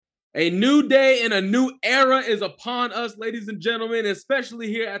A new day and a new era is upon us, ladies and gentlemen, especially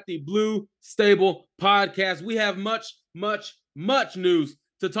here at the Blue Stable Podcast. We have much news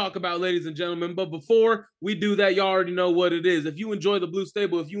to talk about, ladies and gentlemen. But before we do that, y'all already know what it is. If you enjoy the Blue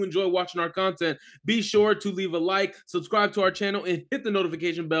Stable, if you enjoy watching our content, be sure to leave a like, subscribe to our channel, and hit the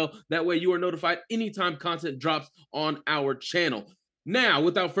notification bell. That way you are notified anytime content drops on our channel. Now,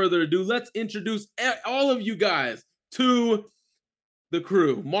 without further ado, let's introduce all of you guys to the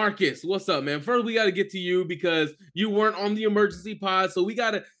crew. Marcus, what's up, man? First, we got to get to you because you weren't on the emergency pod, so we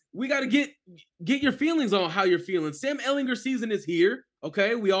gotta get your feelings on how you're feeling. Sam Ehlinger season is here.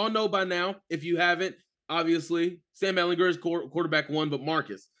 Okay, we all know by now. If you haven't, obviously, Sam Ehlinger is quarterback one. But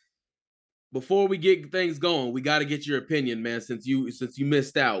Marcus, before we get things going, we got to get your opinion, man. Since you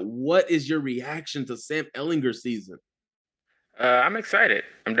missed out, what is your reaction to Sam Ehlinger season? I'm excited.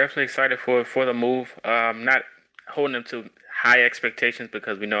 I'm definitely excited for the move. Not holding him to high expectations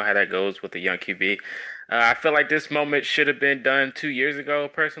because we know how that goes with the young QB. I feel like this moment should have been done 2 years ago,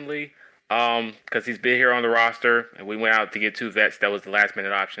 personally, because he's been here on the roster, and we went out to get two vets. That was the last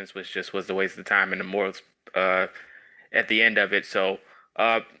minute options, which just was a waste of time and the morals at the end of it. So,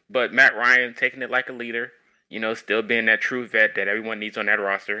 but Matt Ryan taking it like a leader, still being that true vet that everyone needs on that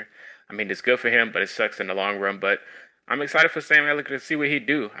roster. I mean, it's good for him, but it sucks in the long run. But I'm excited for Sam Elliott to see what he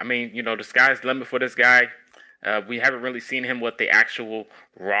do. I mean, the sky's the limit for this guy. We haven't really seen him with the actual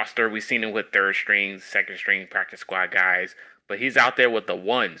roster. We've seen him with third string, second string, practice squad guys, but he's out there with the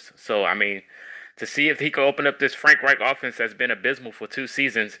ones. So, I mean, to see if he could open up this Frank Reich offense that's been abysmal for 2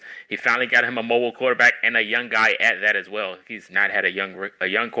 seasons, he finally got him a mobile quarterback and a young guy at that as well. He's not had a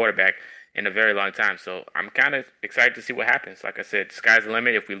young quarterback in a very long time. So I'm kind of excited to see what happens. Like I said, sky's the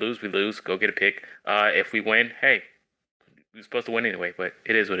limit. If we lose, we lose. Go get a pick. If we win, hey, we're supposed to win anyway, but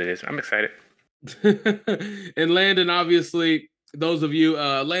it is what it is. I'm excited. And Landon, obviously, those of you,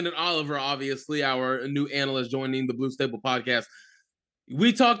 Landon Oliver, obviously, our new analyst joining the Blue Stable podcast.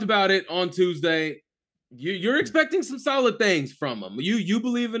 We talked about it on Tuesday. You're expecting some solid things from him. You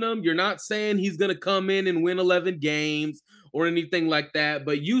believe in him. You're not saying he's going to come in and win 11 games or anything like that,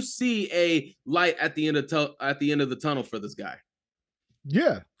 but you see a light at the end of the tunnel for this guy.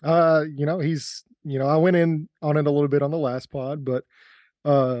 Yeah. He's, I went in on it a little bit on the last pod, but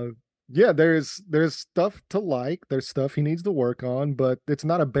yeah, there's stuff to like. There's stuff he needs to work on, but it's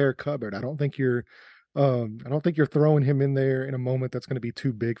not a bare cupboard. I don't think you're throwing him in there in a moment that's going to be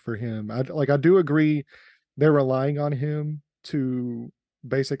too big for him. I do agree they're relying on him to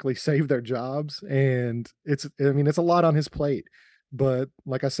basically save their jobs, and it's a lot on his plate. But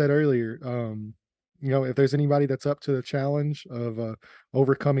like I said earlier, if there's anybody that's up to the challenge of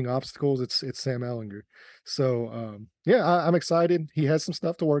overcoming obstacles, it's Sam Ellinger. So yeah, I'm excited. He has some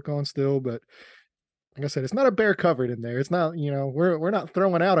stuff to work on still, but like I said, it's not a bare covered in there. It's not, we're not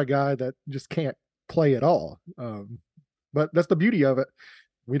throwing out a guy that just can't play at all. But that's the beauty of it.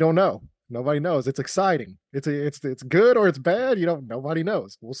 We don't know. Nobody knows. It's exciting. It's good or it's bad. Nobody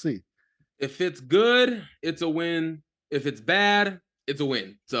knows. We'll see. If it's good, it's a win. If it's bad, it's a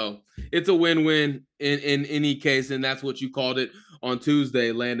win. So it's a win-win in any case, and that's what you called it on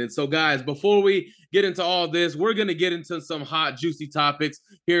Tuesday, Landon. So guys, before we get into all this, we're gonna get into some hot, juicy topics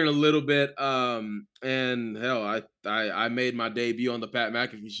here in a little bit. And hell, I made my debut on the Pat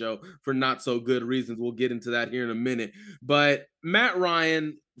McAfee show for not so good reasons. We'll get into that here in a minute. But Matt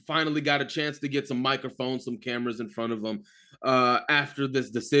Ryan finally got a chance to get some microphones, some cameras in front of him after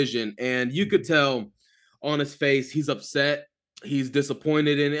this decision, and you could tell on his face he's upset. He's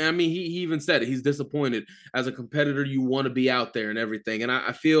disappointed, and I mean, he even said it. He's disappointed. As a competitor, you want to be out there and everything. And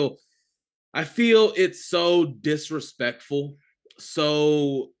I feel it's so disrespectful,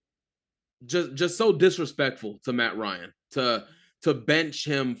 so just so disrespectful to Matt Ryan to bench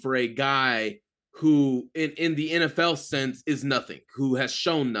him for a guy who in the NFL sense is nothing, who has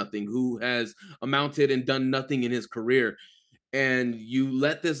shown nothing, who has amounted and done nothing in his career. And you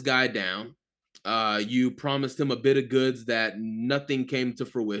let this guy down. You promised him a bit of goods that nothing came to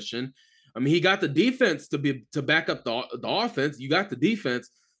fruition. I mean, he got the defense to back up the offense. You got the defense,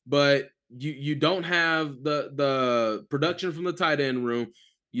 but you don't have the production from the tight end room.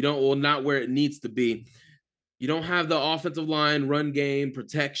 You don't, well, not where it needs to be. You don't have the offensive line, run game,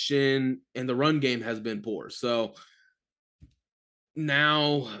 protection, and the run game has been poor. So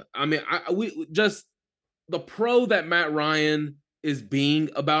now, I mean, we just the pro that Matt Ryan is being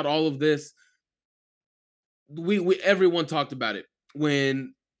about all of this. We everyone talked about it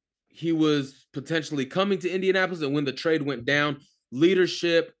when he was potentially coming to Indianapolis and when the trade went down.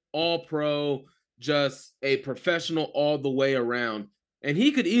 Leadership, all pro, just a professional all the way around. And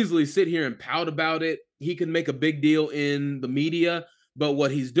he could easily sit here and pout about it. He could make a big deal in the media, But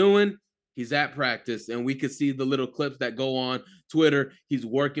what he's doing, he's at practice, and we could see the little clips that go on Twitter. He's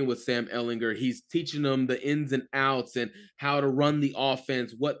working with Sam Ehlinger. He's teaching them the ins and outs and how to run the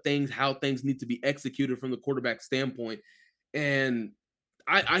offense, how things need to be executed from the quarterback standpoint. And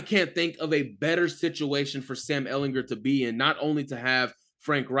I can't think of a better situation for Sam Ehlinger to be in, not only to have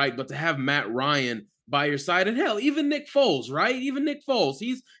Frank Reich, but to have Matt Ryan by your side. And hell, even Nick Foles, right? Even Nick Foles,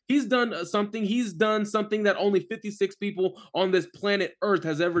 he's done something. He's done something that only 56 people on this planet Earth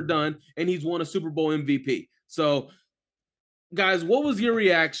has ever done, and he's won a Super Bowl MVP. So, guys, what was your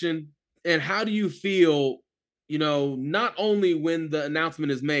reaction, and how do you feel? Not only when the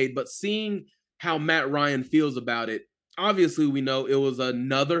announcement is made, but seeing how Matt Ryan feels about it. Obviously, we know it was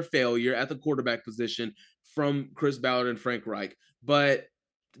another failure at the quarterback position from Chris Ballard and Frank Reich. But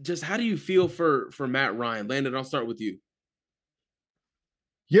just how do you feel for Matt Ryan? Landon, I'll start with you.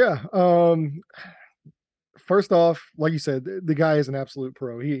 Yeah. First off, like you said, the guy is an absolute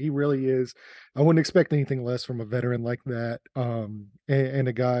pro. He really is. I wouldn't expect anything less from a veteran like that, and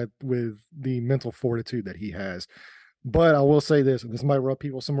a guy with the mental fortitude that he has. But I will say this, and this might rub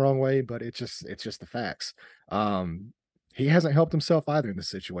people some wrong way, but it's just the facts. He hasn't helped himself either in this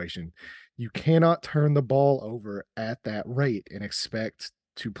situation. You cannot turn the ball over at that rate and expect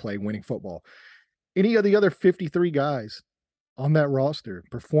to play winning football. Any of the other 53 guys on that roster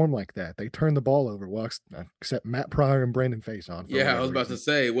perform like that. They turn the ball over. Well, except Matt Pryor and Brandon Faison. Yeah, I was about to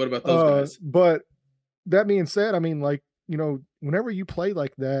say, what about those guys? But that being said, I mean, like, whenever you play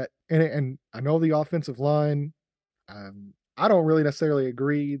like that, and I know the offensive line, I don't really necessarily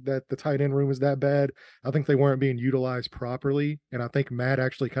agree that the tight end room is that bad. I think they weren't being utilized properly, and I think Matt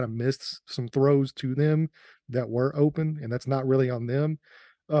actually kind of missed some throws to them that were open, and that's not really on them.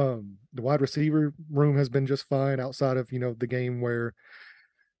 The wide receiver room has been just fine outside of the game where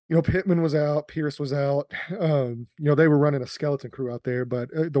Pittman was out, Pierce was out. They were running a skeleton crew out there, but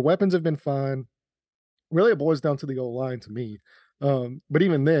the weapons have been fine. Really, it boils down to the old line to me. But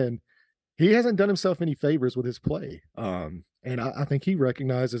even then, he hasn't done himself any favors with his play. And I think he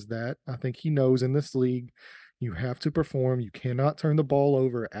recognizes that. I think he knows in this league, you have to perform. You cannot turn the ball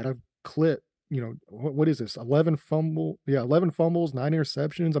over at a clip. What is this? 11 fumbles, 9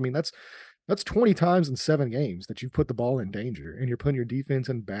 interceptions. I mean, that's 20 times in 7 games that you've put the ball in danger and you're putting your defense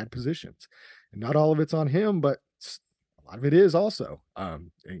in bad positions. And not all of it's on him, but a lot of it is also.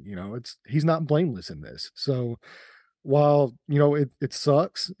 He's not blameless in this. So while it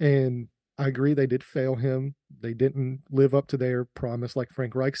sucks, and I agree they did fail him, they didn't live up to their promise, like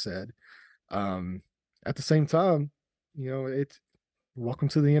Frank Reich said. At the same time, it's welcome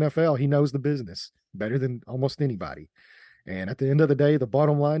to the NFL. He knows the business better than almost anybody. And at the end of the day, the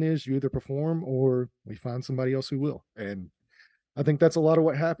bottom line is you either perform or we find somebody else who will. And I think that's a lot of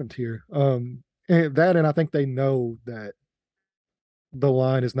what happened here. And I think they know that the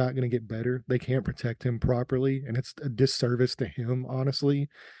line is not going to get better. They can't protect him properly. And it's a disservice to him, honestly,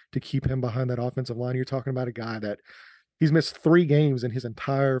 to keep him behind that offensive line. You're talking about a guy that he's missed 3 games in his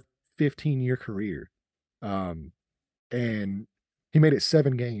entire 15-year career. And he made it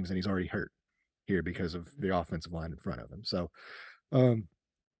 7 games and he's already hurt here because of the offensive line in front of him. So,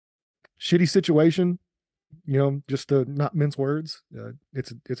 shitty situation, just to not mince words.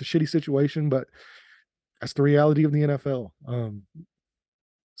 It's a shitty situation, but that's the reality of the NFL.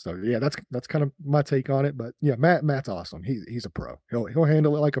 So yeah, that's kind of my take on it. But yeah, Matt's awesome. He's a pro. He'll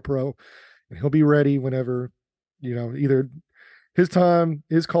handle it like a pro, and he'll be ready whenever either his time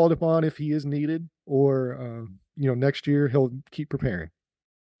is called upon if he is needed, or next year he'll keep preparing.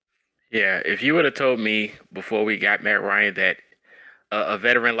 Yeah, if you would have told me before we got Matt Ryan that a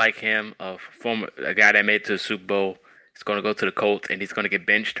veteran like him, a guy that made it to the Super Bowl, is going to go to the Colts and he's going to get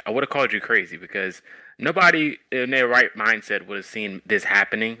benched, I would have called you crazy because nobody in their right mindset would have seen this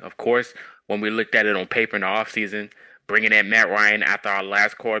happening. Of course, when we looked at it on paper in the offseason, bringing in Matt Ryan after our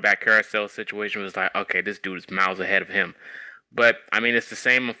last quarterback carousel situation was like, okay, this dude is miles ahead of him. But I mean, it's the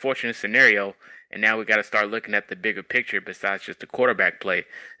same unfortunate scenario. And now we got to start looking at the bigger picture besides just the quarterback play.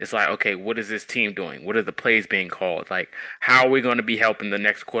 It's like, okay, what is this team doing? What are the plays being called? Like, how are we going to be helping the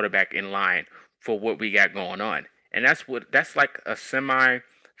next quarterback in line for what we got going on? And that's like a semi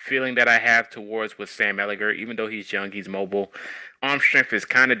feeling that I have towards with Sam Ellinger. Even though he's young, he's mobile. Arm strength is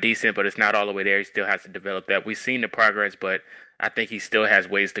kind of decent, but it's not all the way there. He still has to develop that. We've seen the progress, but I think he still has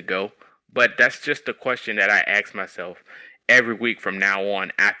ways to go. But that's just the question that I ask myself every week from now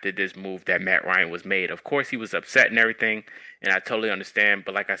on after this move that Matt Ryan was made. Of course, he was upset and everything, and I totally understand.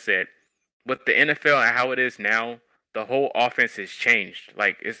 But like I said, with the NFL and how it is now, the whole offense has changed.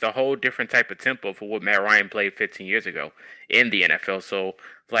 Like it's the whole different type of tempo for what Matt Ryan played 15 years ago in the NFL. So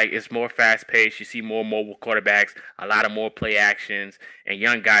like it's more fast paced. You see more mobile quarterbacks, a lot of more play actions, and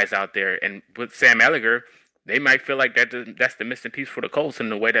young guys out there. And with Sam Ellinger, they might feel like that's the missing piece for the Colts in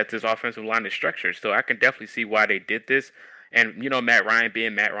the way that this offensive line is structured. So I can definitely see why they did this. And Matt Ryan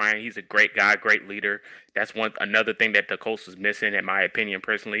being Matt Ryan, he's a great guy, great leader. That's another thing that the Colts is missing, in my opinion,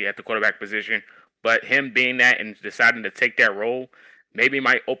 personally, at the quarterback position. But him being that and deciding to take that role maybe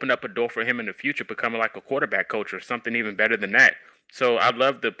might open up a door for him in the future, becoming like a quarterback coach or something even better than that. So I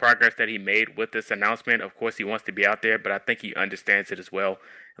love the progress that he made with this announcement. Of course, he wants to be out there, but I think he understands it as well.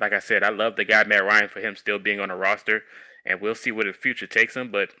 Like I said, I love the guy Matt Ryan for him still being on the roster, and we'll see where the future takes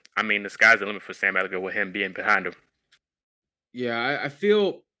him. But I mean, the sky's the limit for Sam Ellinger with him being behind him. Yeah, I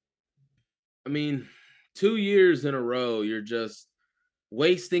feel. I mean, 2 years in a row, you're just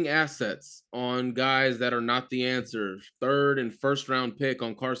wasting assets on guys that are not the answer. Third and first round pick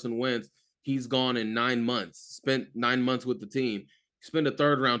on Carson Wentz. He's gone in 9 months, spent 9 months with the team. Spent a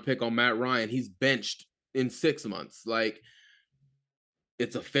third round pick on Matt Ryan. He's benched in 6 months. Like,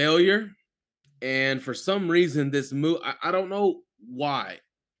 it's a failure. And for some reason, this move, I don't know why.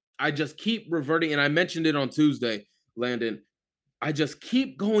 I just keep reverting, and I mentioned it on Tuesday, Landon. I just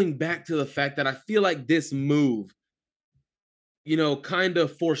keep going back to the fact that I feel like this move kind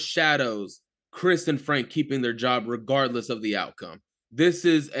of foreshadows Chris and Frank keeping their job regardless of the outcome. This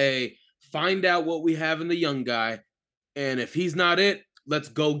is a find out what we have in the young guy, and if he's not it, let's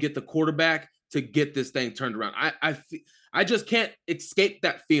go get the quarterback to get this thing turned around. I just can't escape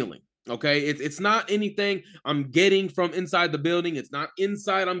that feeling. Okay, it's not anything I'm getting from inside the building. It's not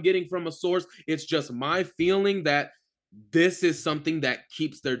inside I'm getting from a source. It's just my feeling that this is something that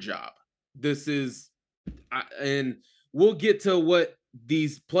keeps their job. This is, and we'll get to what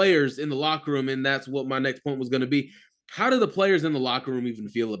these players in the locker room, and that's what my next point was going to be. How do the players in the locker room even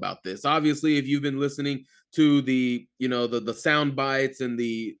feel about this? Obviously, if you've been listening to the sound bites and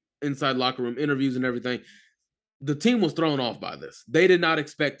the inside locker room interviews and everything, the team was thrown off by this. They did not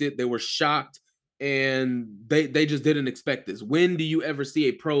expect it. They were shocked, and they just didn't expect this. When do you ever see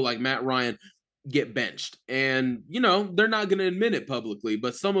a pro like Matt Ryan get benched? And they're not going to admit it publicly,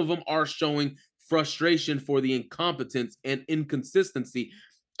 but some of them are showing frustration for the incompetence and inconsistency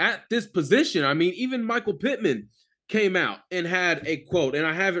at this position. I mean, even Michael Pittman came out and had a quote, and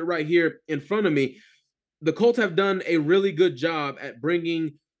I have it right here in front of me. The Colts have done a really good job at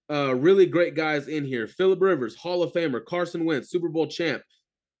bringing really great guys in here. Phillip Rivers, Hall of Famer. Carson Wentz, Super Bowl champ.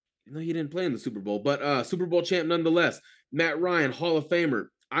 No, he didn't play in the Super Bowl, but Super Bowl champ nonetheless. Matt Ryan, Hall of Famer.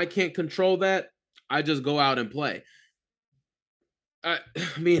 I can't control that. I just go out and play. I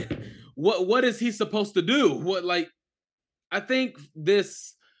mean, what is he supposed to do? I think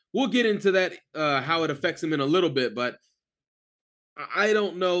this, we'll get into that, how it affects him in a little bit, but I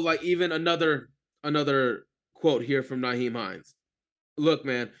don't know, like even another quote here from Nyheim Hines. Look,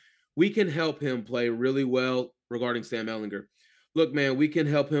 man, we can help him play really well regarding Sam Ellinger. Look, man, we can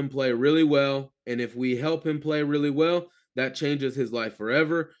help him play really well. And if we help him play really well, that changes his life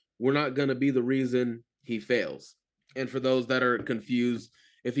forever. We're not going to be the reason he fails. And for those that are confused,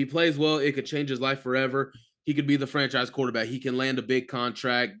 if he plays well, it could change his life forever. He could be the franchise quarterback. He can land a big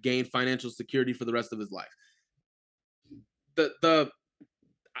contract, gain financial security for the rest of his life.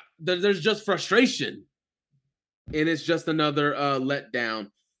 There's just frustration, and it's just another letdown.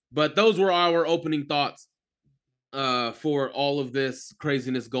 But those were our opening thoughts for all of this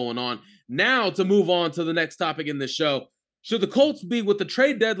craziness going on. Now to move on to the next topic in this show. Should the Colts be, with the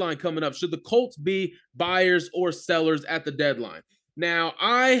trade deadline coming up, should the Colts be buyers or sellers at the deadline? Now,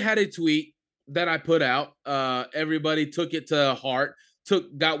 I had a tweet that I put out. Everybody took it to heart,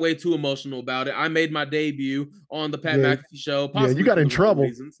 got way too emotional about it. I made my debut on the Pat McAfee show. Yeah, you got in trouble.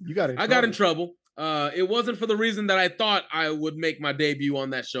 I got in trouble. It wasn't for the reason that I thought I would make my debut on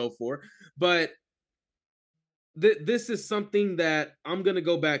that show for, but this is something that I'm going to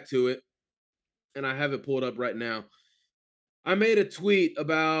go back to it, and I have it pulled up right now. I made a tweet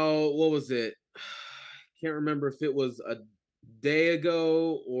about, what was it? Can't remember if it was a day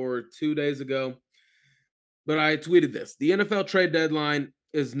ago or 2 days ago, but I tweeted this. The NFL trade deadline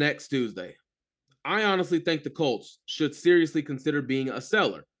is next Tuesday. I honestly think the Colts should seriously consider being a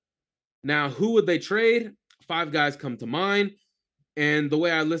seller. Now, who would they trade? 5 guys come to mind, and the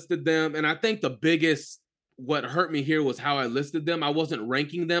way I listed them, and I think what hurt me here was how I listed them. I wasn't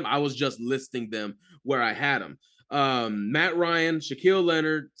ranking them. I was just listing them where I had them. Matt Ryan, Shaquille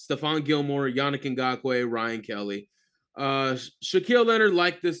Leonard, Stephon Gilmore, Yannick Ngakoue, Ryan Kelly. Shaquille Leonard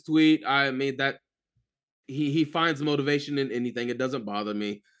liked this tweet. I made that he finds motivation in anything. It doesn't bother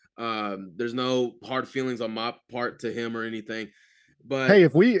me. There's no hard feelings on my part to him or anything. But hey,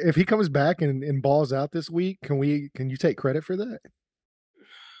 if he comes back and balls out this week, can you take credit for that?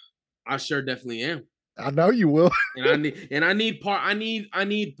 I sure definitely am. I know you will. And I need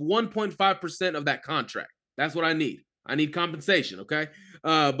 1.5% of that contract. That's what I need. I need compensation. Okay.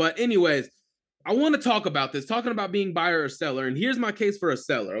 But anyways, I want to talk about this, talking about being buyer or seller. And here's my case for a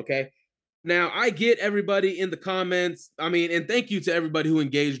seller. Okay. Now, I get everybody in the comments. I mean, and thank you to everybody who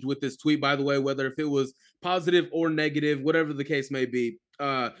engaged with this tweet, by the way, whether if it was positive or negative, whatever the case may be.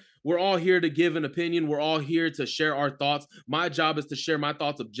 We're all here to give an opinion. We're all here to share our thoughts. My job is to share my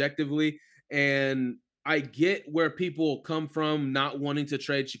thoughts objectively. And I get where people come from not wanting to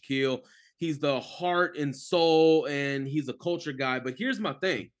trade Shaquille. He's the heart and soul, and he's a culture guy. But here's my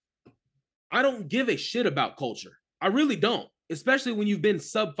thing. I don't give a shit about culture. I really don't, especially when you've been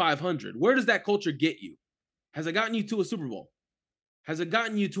sub 500. Where does that culture get you? Has it gotten you to a Super Bowl? Has it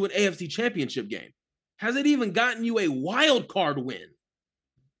gotten you to an AFC championship game? Has it even gotten you a wild card win?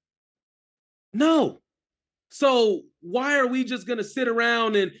 No. So why are we just going to sit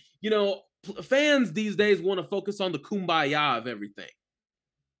around and, fans these days want to focus on the kumbaya of everything.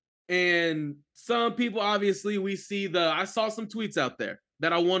 And some people, obviously, I saw some tweets out there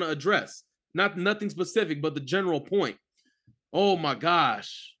that I want to address. Nothing specific, but the general point. Oh my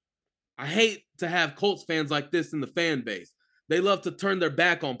gosh. I hate to have Colts fans like this in the fan base. They love to turn their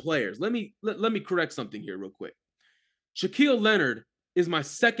back on players. Let me correct something here real quick. Shaquille Leonard is my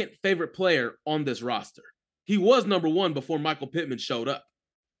second favorite player on this roster. He was number one before Michael Pittman showed up.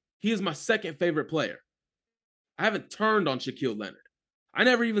 He is my second favorite player. I haven't turned on Shaquille Leonard. I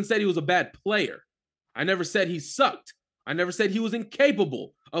never even said he was a bad player. I never said he sucked. I never said he was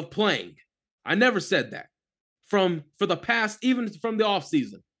incapable of playing. I never said that. For the past, even from the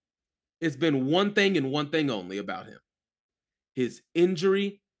offseason, it's been one thing and one thing only about him. His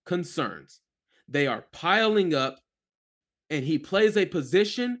injury concerns. They are piling up, and he plays a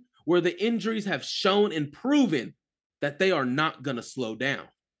position where the injuries have shown and proven that they are not going to slow down.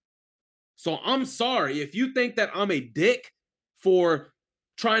 So I'm sorry if you think that I'm a dick for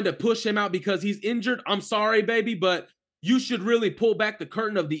trying to push him out because he's injured. I'm sorry, baby, but you should really pull back the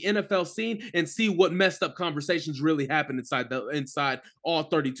curtain of the NFL scene and see what messed up conversations really happen inside all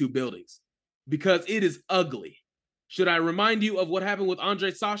 32 buildings, because it is ugly. Should I remind you of what happened with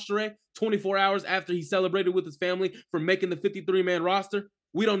Andre Sastre 24 hours after he celebrated with his family for making the 53-man roster?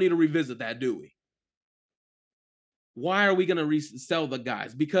 We don't need to revisit that, do we? Why are we going to resell the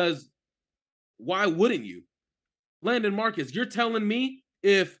guys? Because why wouldn't you? Landon Marcus, you're telling me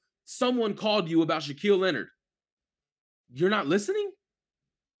if someone called you about Shaquille Leonard, you're not listening?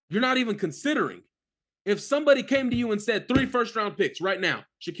 You're not even considering. If somebody came to you and said 3 first-round picks right now,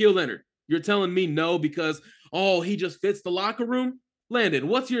 Shaquille Leonard, you're telling me no because, he just fits the locker room? Landon,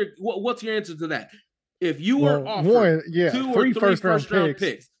 what's your answer to that? If you were offered 2 or 3 first-round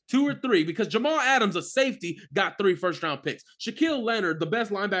picks, 2 or 3, because Jamal Adams, a safety, got 3 first-round picks. Shaquille Leonard, the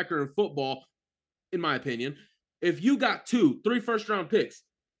best linebacker in football, in my opinion, if you got 2, 3 first-round picks,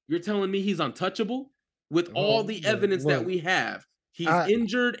 you're telling me he's untouchable? With all the evidence that we have, he's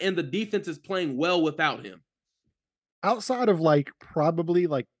injured and the defense is playing well without him. Outside of probably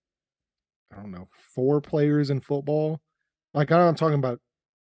I don't know, 4 players in football, I'm talking about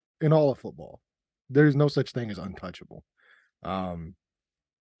in all of football, there's no such thing as untouchable. But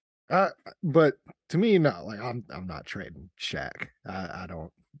to me, no, I'm not trading Shaq. I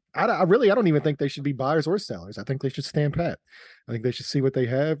don't even think they should be buyers or sellers. I think they should stand pat. I think they should see what they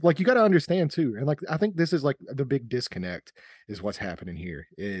have. You got to understand too. And I think this is the big disconnect is what's happening here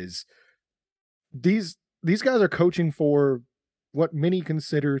is these guys are coaching for what many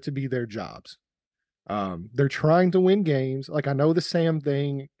consider to be their jobs. They're trying to win games. I know the Sam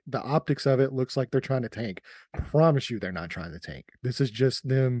thing, the optics of it looks like they're trying to tank. I promise you they're not trying to tank. This is just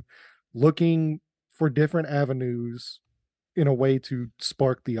them looking for different avenues in a way to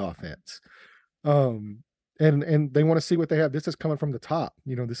spark the offense. And they want to see what they have. This is coming from the top.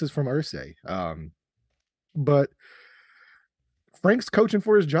 This is from Irsay. But Frank's coaching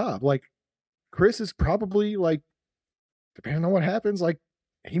for his job. Chris is probably depending on what happens,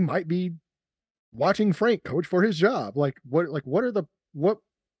 he might be watching Frank coach for his job.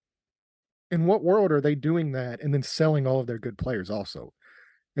 In what world are they doing that and then selling all of their good players also?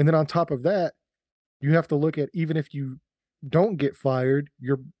 And then on top of that, you have to look at, even if you don't get fired,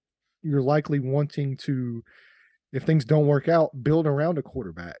 you're likely wanting to, if things don't work out, build around a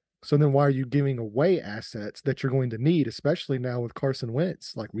quarterback. So then why are you giving away assets that you're going to need, especially now with Carson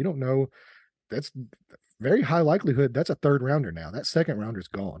Wentz? We don't know. That's very high likelihood that's a 3rd rounder now. That 2nd rounder's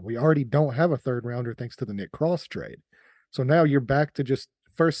gone. We already don't have a 3rd rounder thanks to the Nick Cross trade. So now you're back to just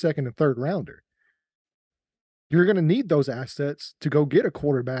first, second, and third rounder. You're going to need those assets to go get a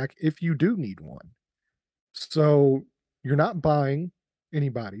quarterback if you do need one. So you're not buying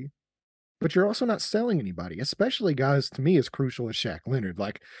anybody, but you're also not selling anybody, especially guys to me as crucial as Shaq Leonard.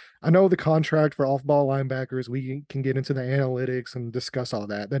 Like, I know the contract for off-ball linebackers, we can get into the analytics and discuss all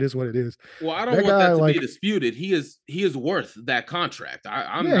that. That is what it is. Well, I don't That want guy, that to like, be disputed. He is worth that contract.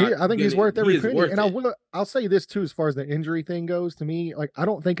 I'm yeah, not. I think he's worth every penny. And it. I'll say this too, as far as the injury thing goes. To me, like, I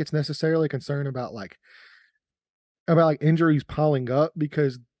don't think it's necessarily concern about like injuries piling up,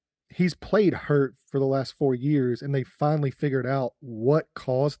 because he's played hurt for the last 4 years and they finally figured out what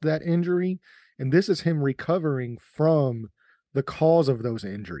caused that injury. And this is him recovering from the cause of those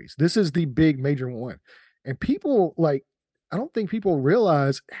injuries. This is the big major one. And people, like, I don't think people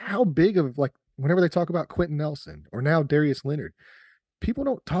realize how big of, like, whenever they talk about Quentin Nelson or now Darius Leonard, people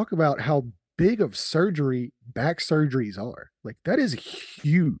don't talk about how big of surgery back surgeries are. Like, that is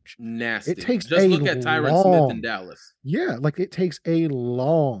huge. Nasty. It takes just look at Tyron Smith in Dallas. Yeah, like, it takes a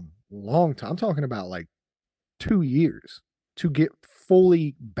long time. I'm talking about like 2 years to get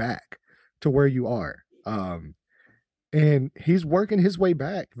fully back to where you are. And he's working his way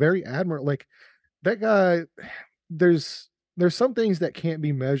back very admirable. Like, that guy, there's some things that can't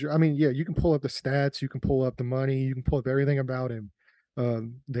be measured. I mean, yeah, you can pull up the stats, you can pull up the money, you can pull up everything about him,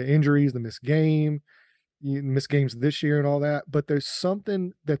 the injuries, the missed games this year and all that. But there's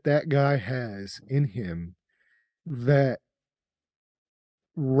something that guy has in him that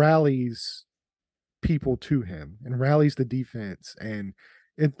rallies people to him and rallies the defense. And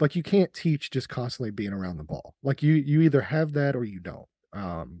it, like, you can't teach just constantly being around the ball. Like, you either have that or you don't.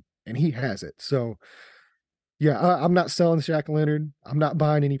 And he has it. So yeah, I'm not selling Shaq Leonard. I'm not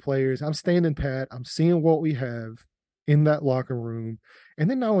buying any players. I'm standing pat. I'm seeing what we have in that locker room. And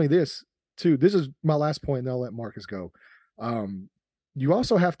then not only this, too, this is my last point, and I'll let Marcus go. You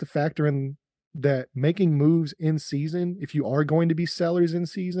also have to factor in that making moves in season, if you are going to be sellers in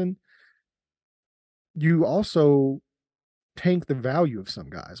season, you also tank the value of some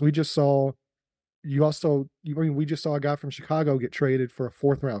guys. We just saw a guy from Chicago get traded for a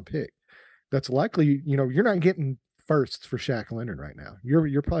 4th-round pick. That's likely, you're not getting firsts for Shaq Leonard right now.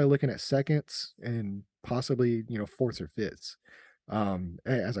 You're probably looking at seconds and possibly, 4ths or 5ths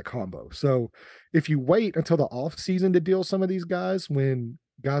as a combo. So if you wait until the off season to deal some of these guys, when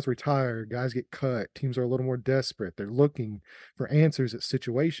guys retire, guys get cut, teams are a little more desperate, they're looking for answers at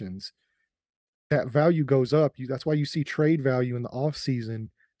situations, that value goes up. That's why you see trade value in the off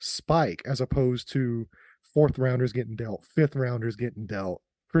season spike, as opposed to 4th rounders getting dealt, 5th rounders getting dealt,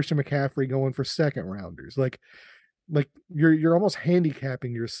 Christian McCaffrey going for 2nd rounders. Like you're almost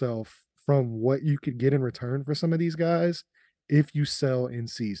handicapping yourself from what you could get in return for some of these guys if you sell in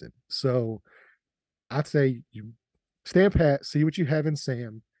season. So I'd say you stand pat, see what you have in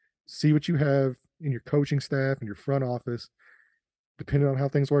Sam, see what you have in your coaching staff and your front office. Depending on how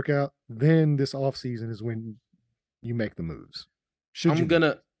things work out, then this offseason is when you make the moves. I'm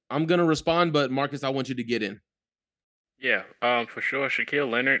gonna respond, but Marcus, I want you to get in. Yeah, for sure. Shaquille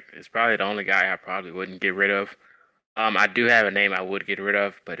Leonard is probably the only guy I probably wouldn't get rid of. I do have a name I would get rid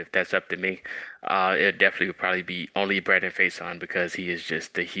of, but if that's up to me, it definitely would probably be only Brandon Faison, because he is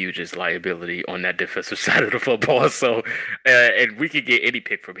just the hugest liability on that defensive side of the football. So, and we could get any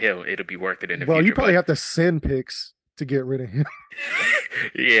pick from him; it'll be worth it in the future. Well, you probably have to send picks to get rid of him.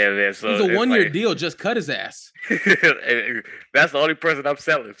 Yeah, man. So it's a 1-year deal. Just cut his ass. That's the only person I'm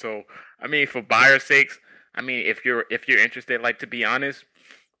selling. So, I mean, for buyer's sakes, I mean, if you're interested, like, to be honest,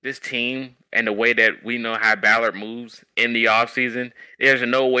 this team and the way that we know how Ballard moves in the offseason, there's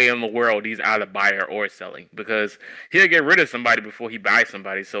no way in the world he's either buyer or selling, because he'll get rid of somebody before he buys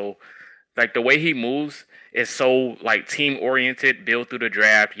somebody. So, like, the way he moves is so, like, team oriented, built through the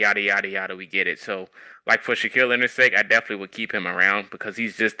draft, yada yada yada. We get it. So, like, for Shaquille Leonard's sake, I definitely would keep him around, because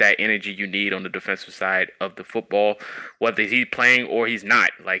he's just that energy you need on the defensive side of the football, whether he's playing or he's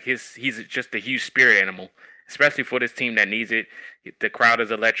not. Like, he's just a huge spirit animal, especially for this team that needs it. The crowd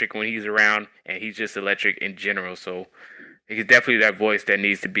is electric when he's around, and he's just electric in general. So he's definitely that voice that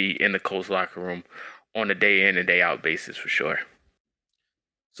needs to be in the Colts locker room on a day in and day out basis, for sure.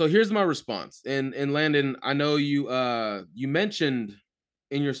 So here's my response. And Landon, I know you mentioned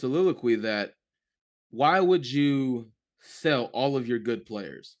in your soliloquy that why would you sell all of your good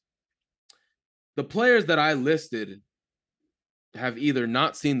players? The players that I listed have either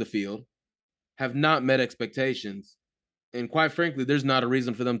not seen the field, have not met expectations, and quite frankly, there's not a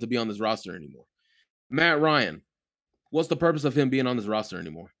reason for them to be on this roster anymore. Matt Ryan, what's the purpose of him being on this roster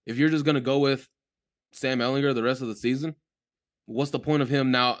anymore? If you're just going to go with Sam Ehlinger the rest of the season, what's the point of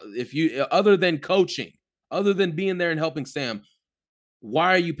him now? If you, other than coaching, other than being there and helping Sam,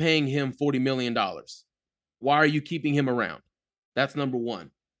 Why are you paying him $40 million? Why are you keeping him around? That's number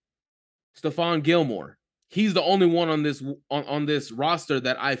one. Stephon Gilmore. He's the only one on this roster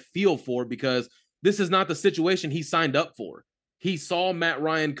that I feel for, because this is not the situation he signed up for. He saw Matt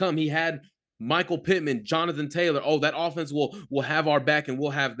Ryan come. He had Michael Pittman, Jonathan Taylor. Oh, that offense will have our back and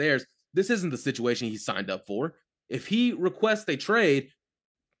we'll have theirs. This isn't the situation he signed up for. If he requests a trade,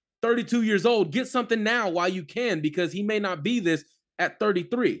 32 years old, get something now while you can, because he may not be this at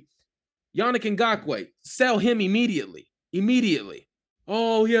 33. Yannick Ngakoue, sell him immediately. Immediately.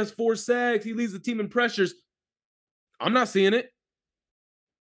 Oh, he has 4 sacks. He leads the team in pressures. I'm not seeing it.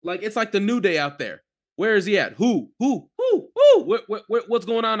 Like, it's like the New Day out there. Where is he at? Who? What's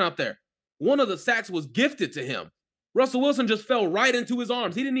going on out there? One of the sacks was gifted to him. Russell Wilson just fell right into his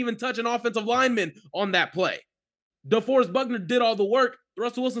arms. He didn't even touch an offensive lineman on that play. DeForest Buckner did all the work.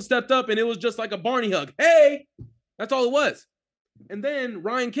 Russell Wilson stepped up, and it was just like a Barney hug. Hey! That's all it was. And then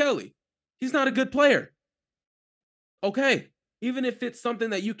Ryan Kelly. He's not a good player. Okay. Even if it's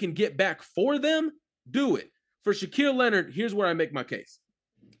something that you can get back for them, do it. For Shaquille Leonard, here's where I make my case.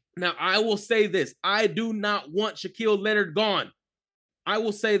 Now, I will say this. I do not want Shaquille Leonard gone. I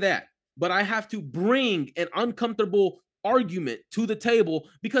will say that. But I have to bring an uncomfortable argument to the table,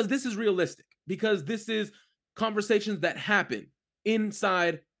 because this is realistic. Because this is conversations that happen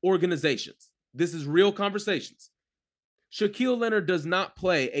inside organizations. This is real conversations. Shaquille Leonard does not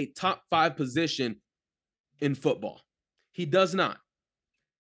play a top 5 position in football. He does not.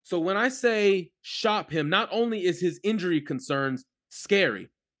 So when I say shop him, not only is his injury concerns scary,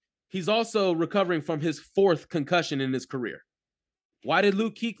 he's also recovering from his 4th concussion in his career. Why did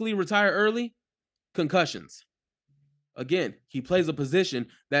Luke Kuechly retire early? Concussions. Again, he plays a position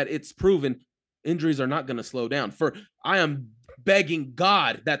that it's proven injuries are not going to slow down. I am begging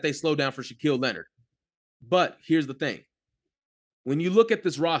God that they slow down for Shaquille Leonard. But here's the thing. When you look at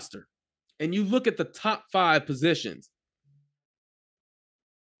this roster and you look at the top 5 positions,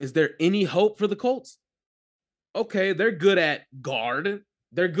 is there any hope for the Colts? Okay, they're good at guard.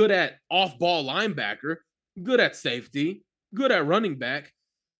 They're good at off-ball linebacker, good at safety, good at running back.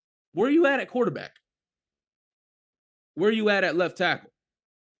 Where are you at quarterback? Where are you at left tackle?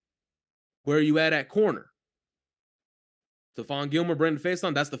 Where are you at corner? Stephon Gilmore, Brendan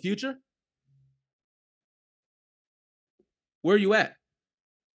Faison, that's the future? Where are you at?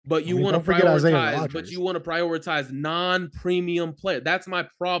 But you want to prioritize non-premium players. That's my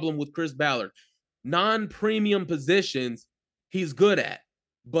problem with Chris Ballard. Non-premium positions he's good at,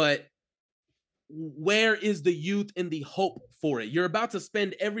 but where is the youth and the hope for it? You're about to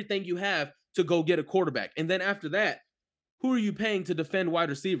spend everything you have to go get a quarterback. And then after that, who are you paying to defend wide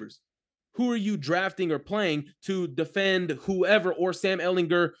receivers? Who are you drafting or playing to defend whoever, or Sam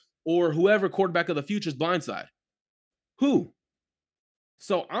Ehlinger or whoever quarterback of the future's blindside? Who?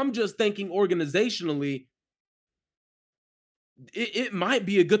 So I'm just thinking organizationally, it might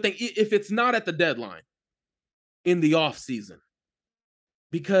be a good thing if it's not at the deadline in the offseason,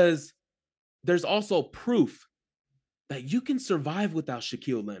 because there's also proof that you can survive without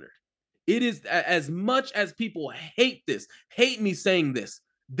Shaquille Leonard. It is, as much as people hate me saying this,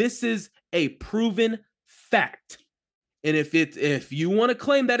 this is a proven fact. And if you want to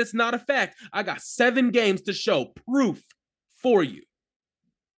claim that it's not a fact, I got 7 games to show proof for you.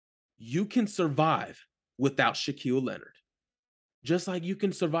 You can survive without Shaquille Leonard. Just like you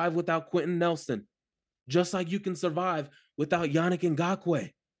can survive without Quentin Nelson. Just like you can survive without Yannick Ngakoue.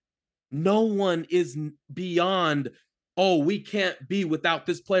 No one is beyond, oh, we can't be without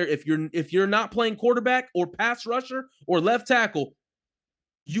this player. If you're not playing quarterback or pass rusher or left tackle,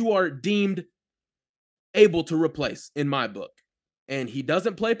 you are deemed able to replace, in my book. And he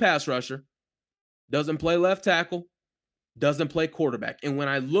doesn't play pass rusher, doesn't play left tackle, doesn't play quarterback. And when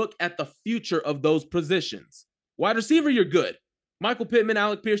I look at the future of those positions, wide receiver, you're good. Michael Pittman,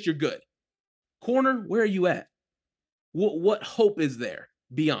 Alec Pierce, you're good. Corner, where are you at? What hope is there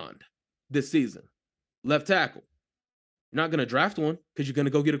beyond this season? Left tackle, you're not going to draft one because you're going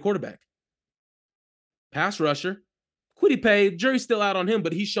to go get a quarterback. Pass rusher, Kwity Paye, jury's still out on him,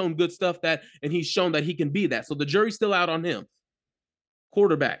 but he's shown good stuff and he's shown that he can be that. So the jury's still out on him.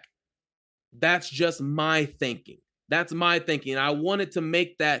 Quarterback, that's just my thinking. That's my thinking. I wanted to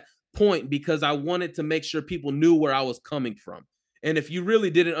make that point because I wanted to make sure people knew where I was coming from. And if you really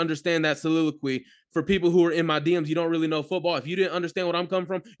didn't understand that soliloquy, for people who are in my DMs, you don't really know football. If you didn't understand what I'm coming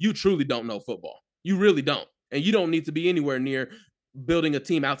from, you truly don't know football. You really don't. And you don't need to be anywhere near building a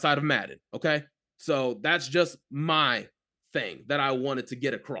team outside of Madden, okay? So that's just my thing that I wanted to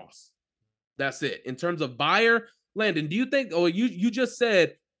get across. That's it. In terms of buyer, Landon, do you think, you just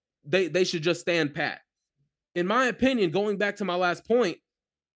said they should just stand pat. in my opinion, going back to my last point,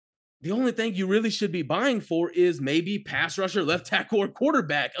 the only thing you really should be buying for is maybe pass rusher, left tackle, or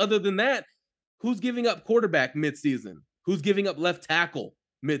quarterback. Other than that, who's giving up quarterback midseason? Who's giving up left tackle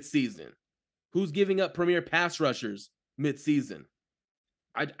midseason? Who's giving up premier pass rushers midseason?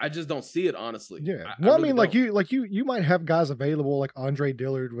 I just don't see it, honestly. Yeah. I Well, I really mean, don't. you might have guys available, like Andre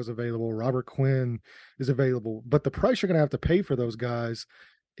Dillard was available, Robert Quinn is available, but the price you're gonna have to pay for those guys,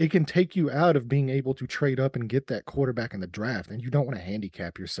 it can take you out of being able to trade up and get that quarterback in the draft. And you don't want to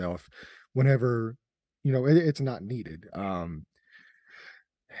handicap yourself whenever, it's not needed. And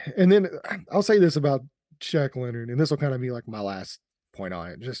then I'll say this about Shaq Leonard, and this will kind of be like my last point on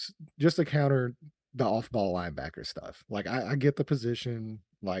it, just to counter the off-ball linebacker stuff. Like I get the position,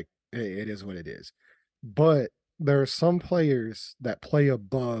 like it is what it is, but there are some players that play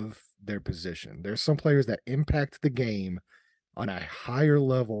above their position. There's some players that impact the game on a higher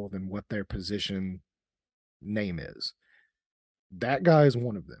level than what their position name is. That guy is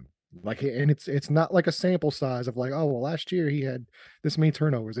one of them. Like, and it's not like a sample size of like, oh well, last year he had this many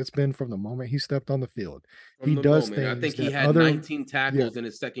turnovers. It's been from the moment he stepped on the field. From He the does moment, I things think he that had other 19 yeah. tackles in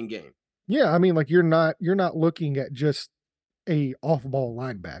his second game. Yeah, I mean, like you're not looking at just a off-ball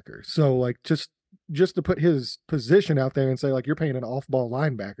linebacker. So like just to put his position out there and say like you're paying an off-ball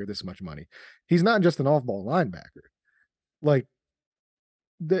linebacker this much money. He's not just an off-ball linebacker. Like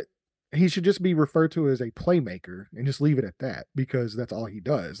that he should just be referred to as a playmaker and just leave it at that, because that's all he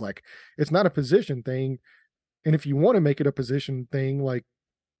does. Like it's not a position thing. And if you want to make it a position thing, like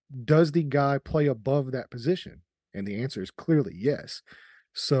does the guy play above that position? And the answer is clearly yes.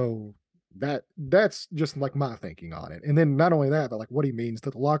 So that's just like my thinking on it. And then not only that, but like what he means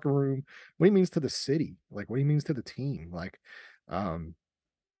to the locker room, what he means to the city, like what he means to the team. Like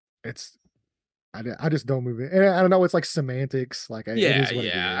it's I just don't move it. And I don't know, it's like semantics. Like it Yeah, is what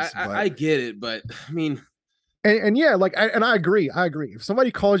it yeah, is. But I get it, but I mean, and yeah, like I agree. I agree. If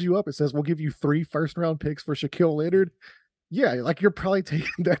somebody calls you up and says we'll give you 3 first-round picks for Shaquille Leonard, yeah, like you're probably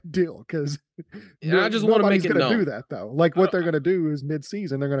taking that deal, because I just want to make nobody's it going to do known. that though. Like what they're going to do is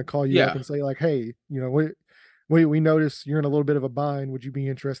mid-season, they're going to call you up Yeah, and say like, hey, we notice you're in a little bit of a bind. Would you be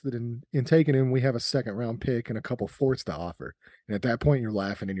interested in taking him? We have a second-round pick and a couple fourths to offer. And at that point, you're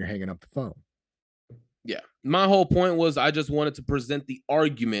laughing and you're hanging up the phone. yeah. My whole point was I just wanted to present the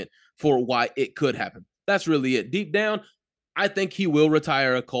argument for why it could happen. That's really it. Deep down, I think he will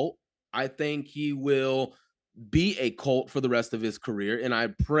retire a Colt. I think he will be a Colt for the rest of his career. And I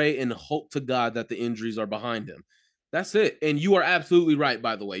pray and hope to God that the injuries are behind him. That's it. And you are absolutely right,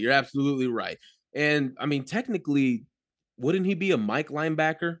 by the way. You're absolutely right. And I mean, technically, wouldn't he be a Mike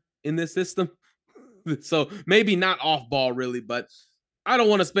linebacker in this system? So maybe not off ball, really, but I don't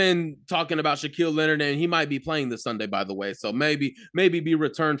want to spend talking about Shaquille Leonard, and he might be playing this Sunday, by the way. So maybe be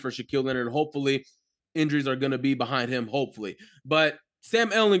returned for Shaquille Leonard. Hopefully, injuries are going to be behind him. Hopefully, but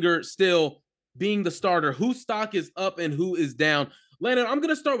Sam Ehlinger still being the starter. Whose stock is up and who is down? Landon, I'm going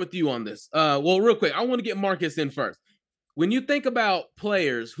to start with you on this. Well, real quick, I want to get Marcus in first. When you think about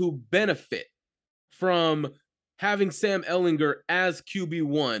players who benefit from having Sam Ehlinger as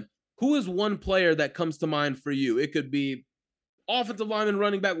QB1, who is one player that comes to mind for you? It could be offensive lineman,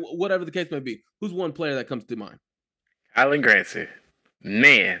 running back, whatever the case may be. Who's one player that comes to mind? Alan Granson,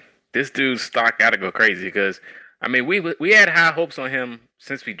 man, this dude's stock got to go crazy because I mean we had high hopes on him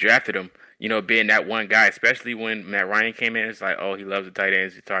since we drafted him. You know, being that one guy, especially when Matt Ryan came in, it's like, oh, he loves the tight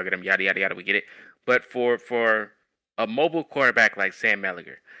ends, he target him, yada yada yada. We get it, but for a mobile quarterback like Sam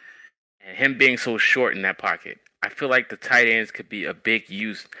Ehlinger and him being so short in that pocket, I feel like the tight ends could be a big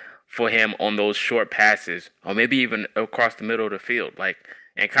use for him on those short passes, or maybe even across the middle of the field. Like,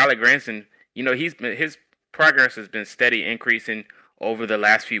 and Kyler Granson, you know, his progress has been steady increasing over the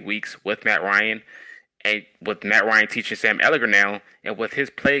last few weeks with Matt Ryan, and with Matt Ryan teaching Sam Ehlinger now, and with his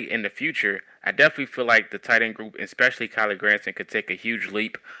play in the future, I definitely feel like the tight end group, especially Kyler Granson, could take a huge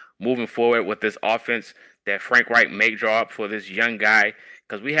leap moving forward with this offense that Frank Wright may draw up for this young guy.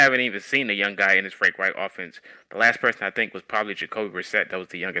 Because we haven't even seen a young guy in this Frank Wright offense. The last person I think was probably Jacoby Brissett. That was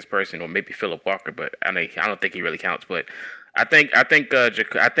the youngest person, or maybe Philip Walker. But I don't think he really counts. But I think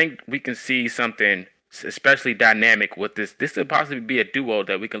we can see something especially dynamic with this. This could possibly be a duo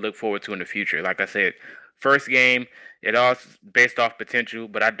that we can look forward to in the future. Like I said, first game, it all based off potential,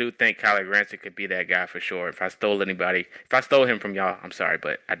 but I do think Kyler Granson could be that guy for sure. If I stole him from y'all, I'm sorry,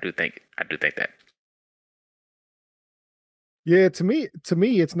 but I do think that. Yeah, to me,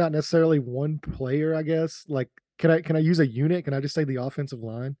 it's not necessarily one player, I guess. Like, can I use a unit? Can I just say the offensive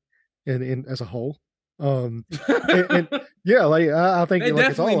line in as a whole? And yeah, like I think They like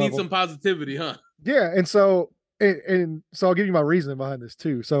it's definitely all need of them. some positivity, huh? Yeah, and so and so I'll give you my reasoning behind this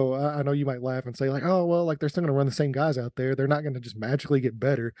too. So I know you might laugh and say like, oh well, like they're still going to run the same guys out there. They're not going to just magically get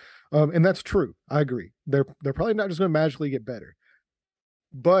better, and that's true. I agree. They're probably not just going to magically get better,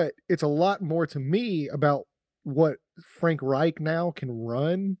 but it's a lot more to me about what Frank Reich now can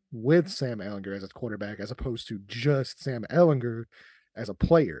run with Sam Ehlinger as a quarterback, as opposed to just Sam Ehlinger as a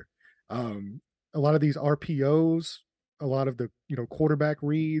player. Um, a lot of these RPOs, a lot of the quarterback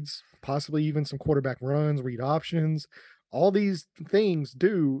reads, possibly even some quarterback runs, read options. All these things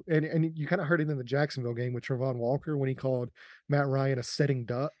do, and you kind of heard it in the Jacksonville game with Trevon Walker when he called Matt Ryan a setting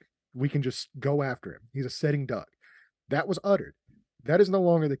duck. We can just go after him. He's a setting duck. That was uttered. That is no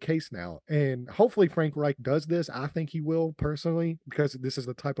longer the case now. And hopefully Frank Reich does this. I think he will personally, because this is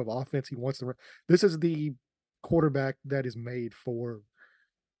the type of offense he wants to run. This is the quarterback that is made for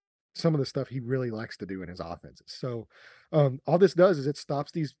some of the stuff he really likes to do in his offenses. So all this does is it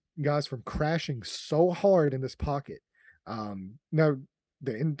stops these guys from crashing so hard in this pocket. Now,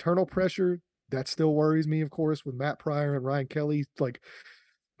 the internal pressure, that still worries me, of course, with Matt Pryor and Ryan Kelly, like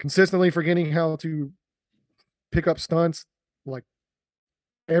consistently forgetting how to pick up stunts like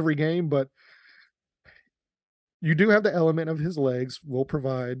every game. But you do have the element of his legs will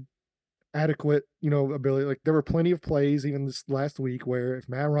provide adequate, ability. Like there were plenty of plays even this last week where if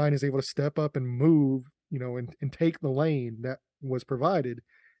Matt Ryan is able to step up and move, and take the lane that was provided,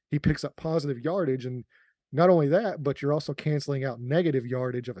 he picks up positive yardage. And not only that, but you're also canceling out negative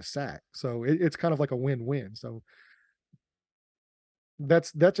yardage of a sack. So it's kind of like a win-win. So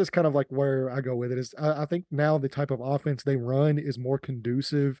that's just kind of like where I go with it. Is I think now the type of offense they run is more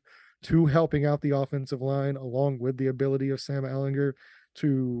conducive to helping out the offensive line, along with the ability of Sam Ehlinger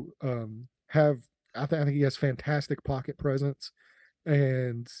to have. I think he has fantastic pocket presence,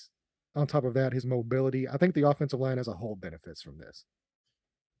 and on top of that, his mobility. I think the offensive line as a whole benefits from this.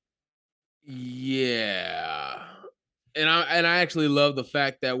 Yeah. And I actually love the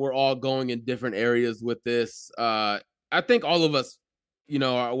fact that we're all going in different areas with this. I think all of us,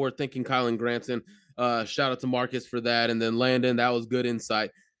 we're thinking Kylan Granson. Shout out to Marcus for that. And then Landon, that was good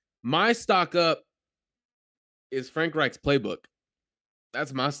insight. My stock up is Frank Reich's playbook.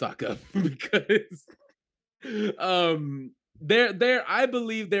 That's my stock up because I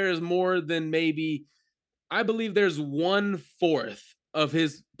believe there is more than maybe, I believe there's 1/4 of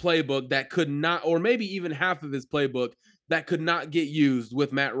his playbook that could not, or maybe even half of his playbook that could not get used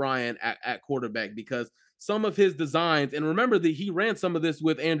with Matt Ryan at quarterback, because some of his designs, and remember that he ran some of this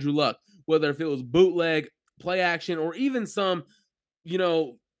with Andrew Luck, whether if it was bootleg, play action, or even some,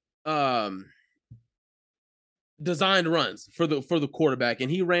 um, designed runs for the quarterback,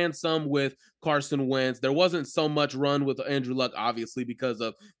 and he ran some with Carson Wentz. There wasn't so much run with Andrew Luck, obviously, because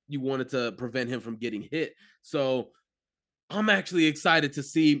of you wanted to prevent him from getting hit. So I'm actually excited to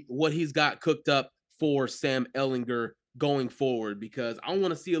see what he's got cooked up for Sam Ehlinger going forward, because I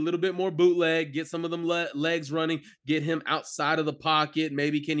want to see a little bit more bootleg, get some of them legs running, get him outside of the pocket.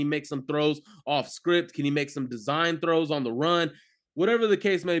 Maybe can he make some throws off script? Can he make some design throws on the run? Whatever the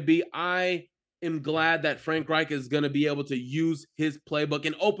case may be, I am glad that Frank Reich is going to be able to use his playbook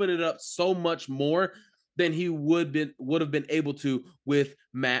and open it up so much more than he would have been able to with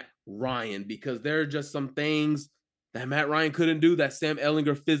Matt Ryan, because there are just some things that Matt Ryan couldn't do that Sam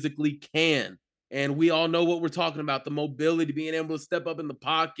Ehlinger physically can. And we all know what we're talking about, the mobility, being able to step up in the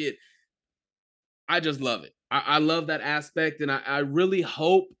pocket. I just love it. I love that aspect. And I really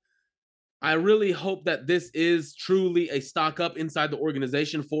hope that this is truly a stock up inside the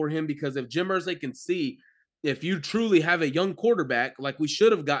organization for him, because if Jim Irsay can see, if you truly have a young quarterback like we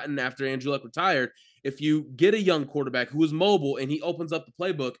should have gotten after Andrew Luck retired, if you get a young quarterback who is mobile and he opens up the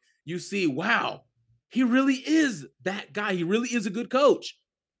playbook, you see, wow, he really is that guy. He really is a good coach.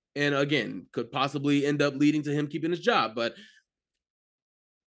 And again, could possibly end up leading to him keeping his job. But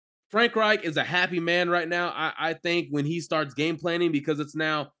Frank Reich is a happy man right now. I think when he starts game planning, because it's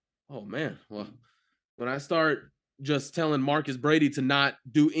now, oh man, well, when I start just telling Marcus Brady to not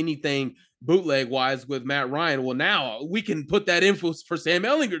do anything bootleg wise with Matt Ryan, well, now we can put that info for Sam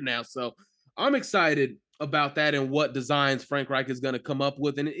Ehlinger now. So I'm excited about that and what designs Frank Reich is going to come up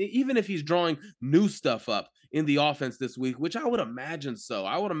with. And even if he's drawing new stuff up in the offense this week, which I would imagine so.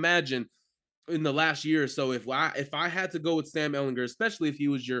 I would imagine in the last year or so, if I had to go with Sam Ehlinger, especially if he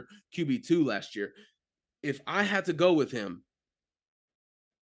was your QB2 last year, if I had to go with him,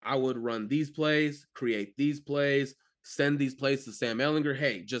 I would run these plays, create these plays, send these plays to Sam Ehlinger.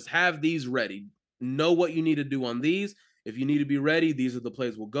 Hey, just have these ready. Know what you need to do on these. If you need to be ready, these are the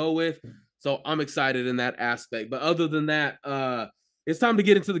plays we'll go with. So I'm excited in that aspect. But other than that, it's time to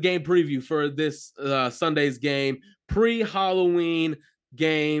get into the game preview for this Sunday's game. Pre-Halloween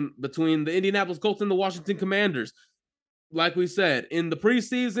game between the Indianapolis Colts and the Washington Commanders. Like we said, in the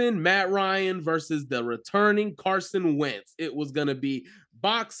preseason, Matt Ryan versus the returning Carson Wentz. It was going to be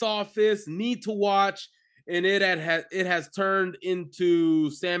box office, need to watch, and it has turned into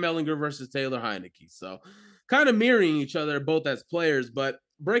Sam Ehlinger versus Taylor Heineke. So kind of mirroring each other both as players, but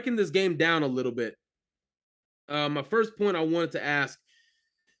breaking this game down a little bit. My first point I wanted to ask,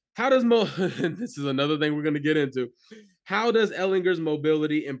 how does this is another thing we're going to get into. How does Ehlinger's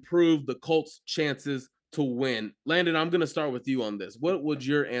mobility improve the Colts' chances to win? Landon, I'm going to start with you on this. What would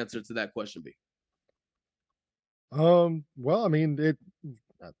your answer to that question be? Well, I mean,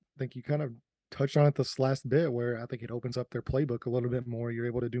 I think you kind of touched on it this last bit where I think it opens up their playbook a little bit more. You're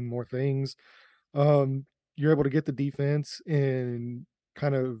able to do more things. You're able to get the defense in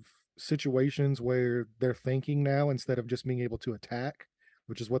kind of situations where they're thinking now instead of just being able to attack,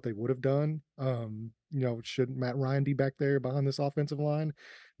 which is what they would have done. Should Matt Ryan be back there behind this offensive line?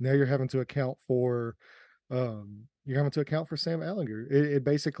 Now you're having to account for Sam Ehlinger. It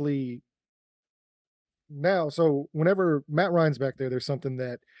basically now, so whenever Matt Ryan's back there, there's something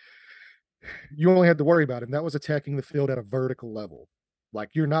that you only had to worry about, and that was attacking the field at a vertical level. Like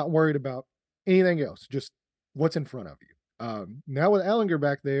you're not worried about anything else, just what's in front of you. Now with Ehlinger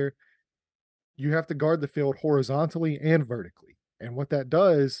back there, you have to guard the field horizontally and vertically. And what that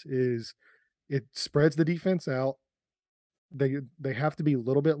does is it spreads the defense out. They have to be a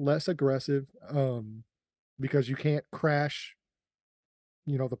little bit less aggressive because you can't crash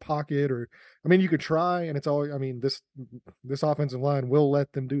the pocket, or I mean you could try, and it's always, I mean, this offensive line will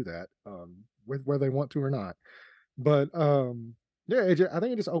let them do that whether they want to or not. But yeah, I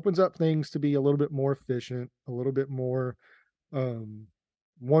think it just opens up things to be a little bit more efficient, a little bit more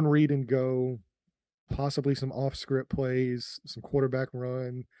one read and go, possibly some off script plays, some quarterback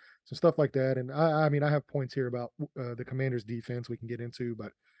run, some stuff like that. And I mean I have points here about the Commanders defense we can get into,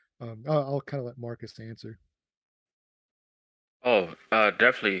 but I'll kind of let Marcus answer. Oh,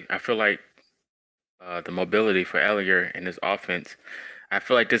 definitely. I feel like the mobility for Ellinger and his offense. I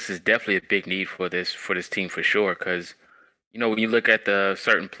feel like this is definitely a big need for this team for sure. Because when you look at the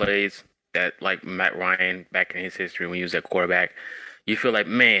certain plays that like Matt Ryan back in his history when he was at quarterback, you feel like,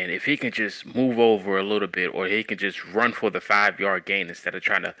 man, if he can just move over a little bit, or he can just run for the 5 yard gain instead of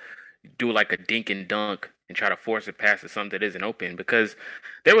trying to do like a dink and dunk and try to force a pass to something that isn't open. Because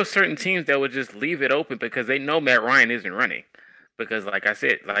there were certain teams that would just leave it open because they know Matt Ryan isn't running. Because like I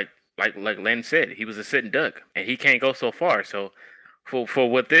said, like Len said, he was a sitting duck and he can't go so far. So for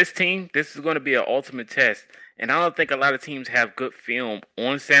with this team, this is going to be an ultimate test. And I don't think a lot of teams have good film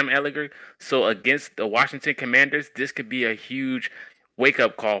on Sam Ehlinger. So against the Washington Commanders, this could be a huge wake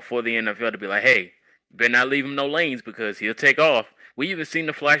up call for the NFL to be like, hey, you better not leave him no lanes because he'll take off. We even seen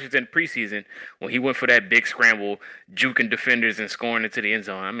the flashes in preseason when he went for that big scramble, juking defenders and scoring into the end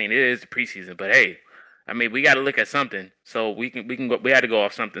zone. I mean, it is the preseason, but hey, I mean, we got to look at something. So we had to go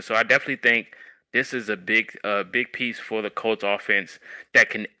off something. So I definitely think this is a big piece for the Colts offense that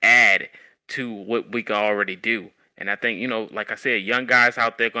can add to what we can already do. And I think, like I said, young guys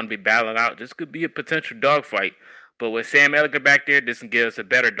out there going to be battling out. This could be a potential dogfight. But with Sam Ehlinger back there, this can give us a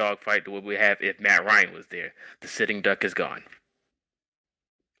better dogfight than what we have if Matt Ryan was there. The sitting duck is gone.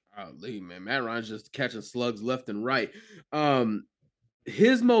 Golly, man, Matt Ryan's just catching slugs left and right.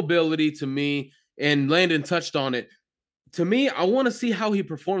 His mobility to me, and Landon touched on it, to me, I want to see how he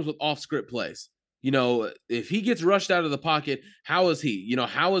performs with off script plays. If he gets rushed out of the pocket, how is he?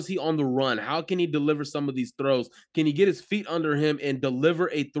 How is he on the run? How can he deliver some of these throws? Can he get his feet under him and deliver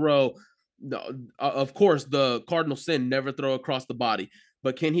a throw? Of course, the cardinal sin, never throw across the body,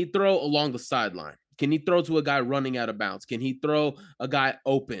 but can he throw along the sideline? Can he throw to a guy running out of bounds? Can he throw a guy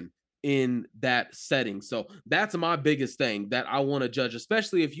open in that setting? So that's my biggest thing that I want to judge,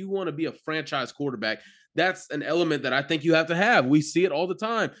 especially if you want to be a franchise quarterback. That's an element that I think you have to have. We see it all the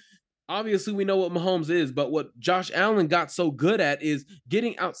time. Obviously, we know what Mahomes is, but what Josh Allen got so good at is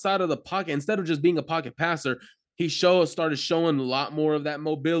getting outside of the pocket. Instead of just being a pocket passer, he started showing a lot more of that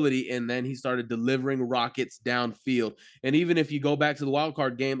mobility, and then he started delivering rockets downfield. And even if you go back to the wild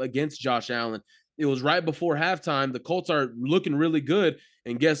card game against Josh Allen, it was right before halftime. The Colts are looking really good.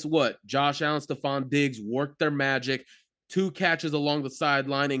 And guess what? Josh Allen, Stephon Diggs worked their magic. 2 catches along the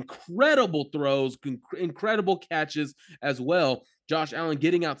sideline, incredible throws, incredible catches as well. Josh Allen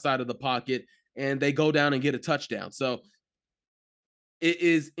getting outside of the pocket, and they go down and get a touchdown. So it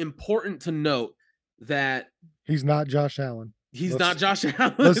is important to note that he's not Josh Allen. He's not Josh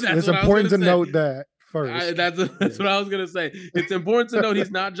Allen. It's important to note that first. That's what I was going to say. It's important to note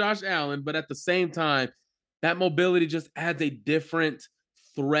he's not Josh Allen, but at the same time, that mobility just adds a different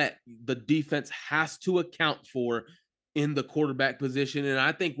threat the defense has to account for in the quarterback position. And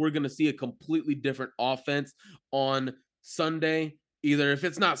I think we're going to see a completely different offense on Sunday. Either if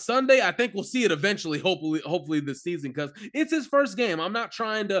it's not Sunday, I think we'll see it eventually, hopefully this season, because it's his first game. I'm not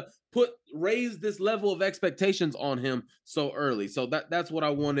trying to raise this level of expectations on him so early. So that's what I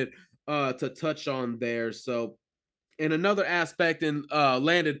wanted to touch on there. So, and another aspect, and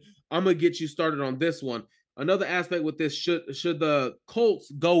Landon, I'm gonna get you started on this one. Another aspect with this, should the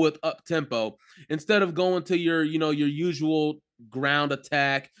Colts go with up tempo instead of going to your usual ground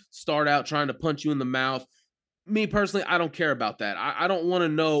attack, start out trying to punch you in the mouth. Me personally, I don't care about that. I don't want to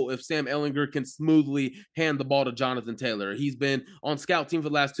know if Sam Ehlinger can smoothly hand the ball to Jonathan Taylor. He's been on scout team for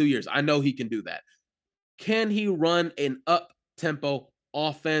the last 2 years. I know he can do that. Can he run an up tempo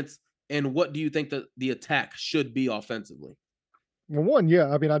offense? And what do you think that the attack should be offensively? Well, one, yeah,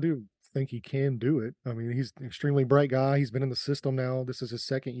 I mean, I do think he can do it. I mean, he's an extremely bright guy. He's been in the system now. This is his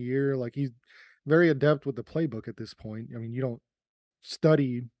second year. Like, he's very adept with the playbook at this point. I mean, you don't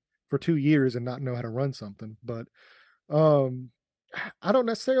study for 2 years and not know how to run something, but um I don't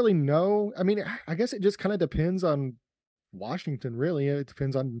necessarily know. I mean, I guess it just kind of depends on Washington, really. It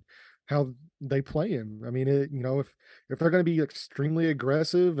depends on how they play him. I mean, if they're going to be extremely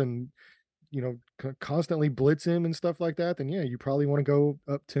aggressive and constantly blitz him and stuff like that, then yeah, you probably want to go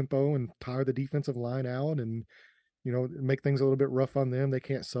up tempo and tire the defensive line out and make things a little bit rough on them. They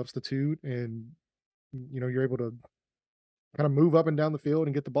can't substitute, and you're able to kind of move up and down the field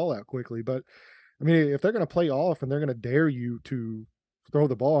and get the ball out quickly. But I mean, if they're going to play off and they're going to dare you to throw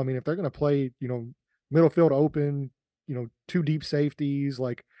the ball, I mean, if they're going to play, middle field open, two deep safeties,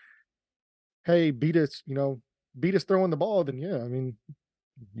 like, hey, beat us throwing the ball, then yeah, I mean,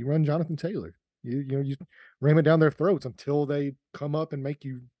 you run Jonathan Taylor. You ram it down their throats until they come up and make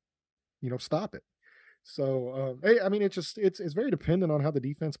you, stop it. So, I mean, it's very dependent on how the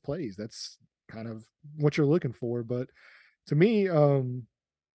defense plays. That's kind of what you're looking for. But to me,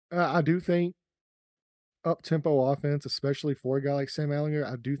 I do think up tempo offense, especially for a guy like Sam Ehlinger,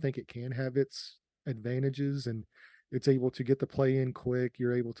 I do think it can have its advantages, and it's able to get the play in quick.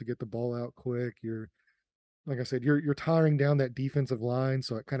 You're able to get the ball out quick. Like I said, you're tiring down that defensive line,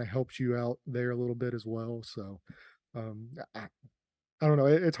 so it kind of helps you out there a little bit as well. So, I don't know.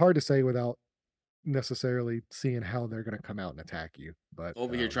 It's hard to say without necessarily seeing how they're going to come out and attack you. But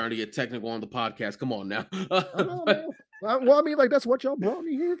over here trying to get technical on the podcast. Come on now. I know, man. Well, I mean, like, that's what y'all brought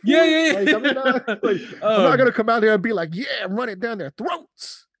me here for. Yeah. Like, I mean, I'm not gonna come out there and be like, yeah, run it down their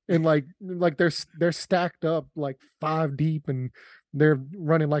throats, and like they're stacked up like 5 deep, and they're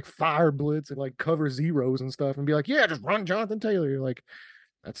running like fire blitz and like cover zeros and stuff, and be like, yeah, just run Jonathan Taylor. You're like,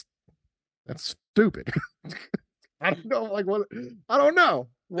 that's stupid. I don't know, like, what? I don't know.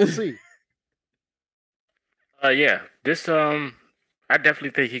 We'll see. Yeah, this I definitely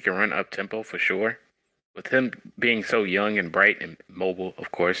think he can run up tempo for sure. With him being so young and bright and mobile,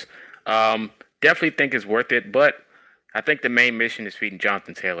 of course. Definitely think it's worth it, but I think the main mission is feeding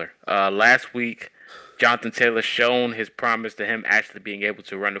Jonathan Taylor. Last week, Jonathan Taylor shown his promise to him actually being able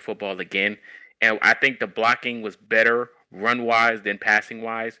to run the football again, and I think the blocking was better run wise than passing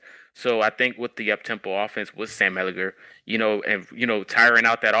wise. So I think with the up tempo offense with Sam Ehlinger, and tiring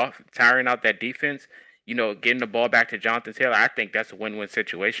out that defense, getting the ball back to Jonathan Taylor, I think that's a win-win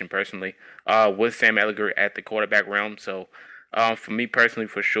situation personally, with Sam Ehlinger at the quarterback realm. So, for me personally,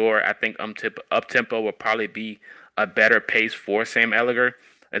 for sure, I think up tempo will probably be a better pace for Sam Ehlinger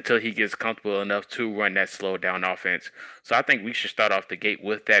until he gets comfortable enough to run that slow down offense. So I think we should start off the gate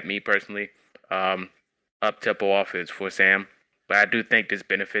with that. Me personally, up tempo offense for Sam, but I do think this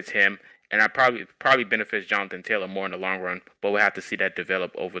benefits him. And I probably benefits Jonathan Taylor more in the long run, but we'll have to see that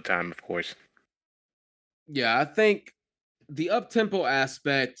develop over time, of course. Yeah, I think the up tempo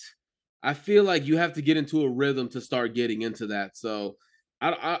aspect, I feel like you have to get into a rhythm to start getting into that. So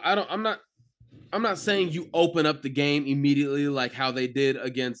I don't I'm not saying you open up the game immediately like how they did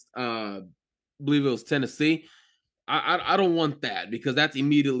against I believe it was Tennessee. I don't want that, because that's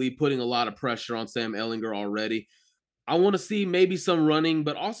immediately putting a lot of pressure on Sam Ehlinger already. I want to see maybe some running,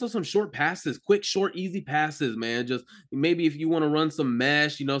 but also some short passes, quick, short, easy passes, man. Just maybe if you want to run some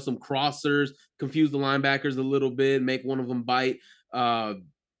mesh, some crossers, confuse the linebackers a little bit, make one of them bite.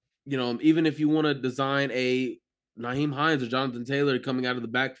 Even if you want to design a Naheem Hines or Jonathan Taylor coming out of the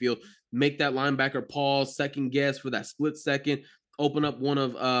backfield, make that linebacker pause, second guess for that split second, open up one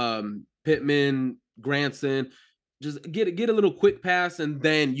of Pittman, Granson, just get a little quick pass, and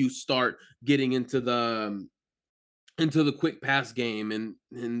then you start getting into the quick pass game and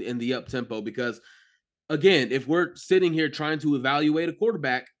in the up tempo. Because again, if we're sitting here trying to evaluate a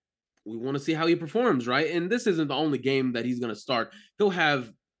quarterback, we want to see how he performs, right? And this isn't the only game that he's going to start. He'll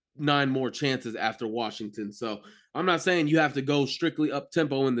have 9 more chances after Washington. So I'm not saying you have to go strictly up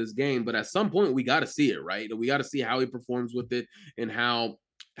tempo in this game, but at some point we got to see it, right? We got to see how he performs with it and how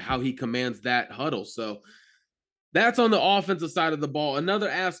he commands that huddle. So that's on the offensive side of the ball. Another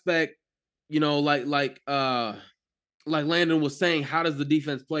aspect, like Landon was saying, how does the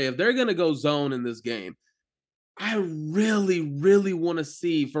defense play? If they're going to go zone in this game, I really, really want to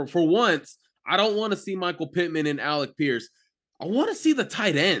see for once. I don't want to see Michael Pittman and Alec Pierce. I want to see the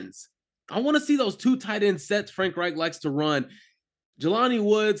tight ends. I want to see those 2 tight end sets Frank Reich likes to run. Jelani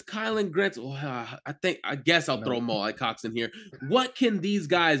Woods, Kylan Grant. I guess I'll throw them all like Cox in here. What can these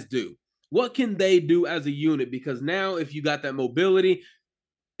guys do? What can they do as a unit? Because now, if you got that mobility,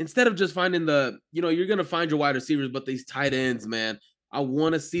 instead of just finding you're going to find your wide receivers, but these tight ends, man, I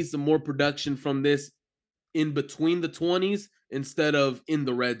want to see some more production from this in between the 20s instead of in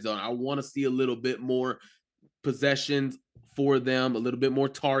the red zone. I want to see a little bit more possessions for them, a little bit more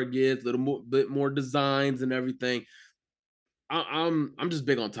targets, a little bit more designs and everything. I'm just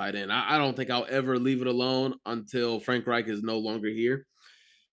big on tight end. I don't think I'll ever leave it alone until Frank Reich is no longer here.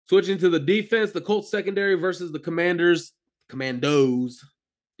 Switching to the defense, the Colts secondary versus the Commandos.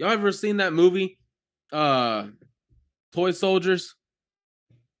 Y'all ever seen that movie? Toy Soldiers?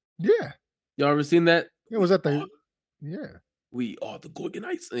 Yeah. Y'all ever seen that? Yeah, was that the yeah. We are the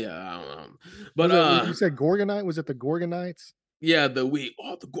Gorgonites. Yeah, I don't know. But you said Gorgonite? Was it the Gorgonites? Yeah, we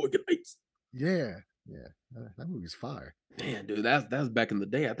are the Gorgonites. Yeah. That movie's fire. Man, dude, that's back in the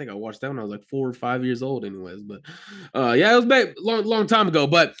day. I think I watched that when I was like 4 or 5 years old, anyways. But yeah, it was back long time ago.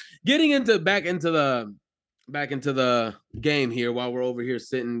 But getting back into the game here while we're over here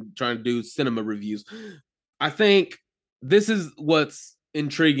sitting trying to do cinema reviews. I think this is what's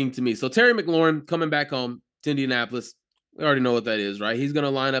intriguing to me. So Terry McLaurin coming back home to Indianapolis. We already know what that is, right? He's going to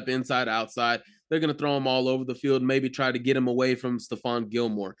line up inside, outside. They're going to throw him all over the field, maybe try to get him away from Stephon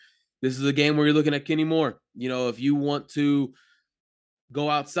Gilmore. This is a game where you're looking at Kenny Moore. If you want to go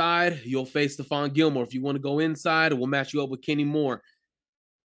outside, you'll face Stephon Gilmore. If you want to go inside, we'll match you up with Kenny Moore.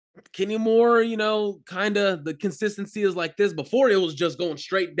 Kenny Moore, kind of the consistency is like this. Before it was just going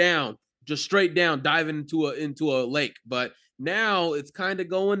straight down, diving into a lake. But now it's kind of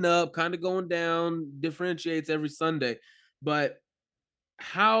going up, kind of going down, differentiates every Sunday. But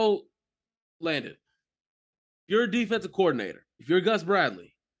how, Landon, you're a defensive coordinator, if you're Gus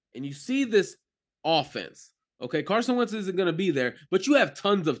Bradley, and you see this offense, okay, Carson Wentz isn't going to be there, but you have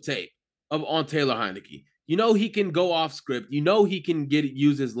tons of tape on Taylor Heinicke. He can go off script. He can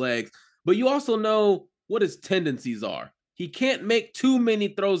use his legs, but you also know what his tendencies are. He can't make too many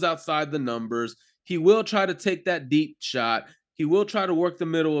throws outside the numbers. He will try to take that deep shot. He will try to work the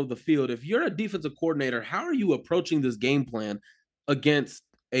middle of the field. If you're a defensive coordinator, how are you approaching this game plan against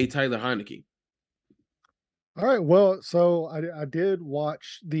a Taylor Heinicke? All right. Well, so I did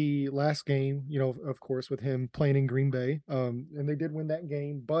watch the last game, of course, with him playing in Green Bay. And they did win that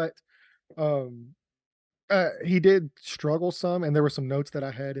game, but he did struggle some, and there were some notes that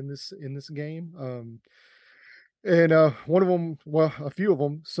I had in this game. And one of them, well, a few of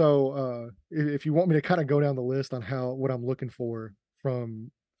them. So if you want me to kind of go down the list on what I'm looking for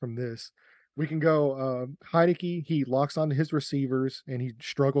from this, we can go. Heineke, he locks onto his receivers and he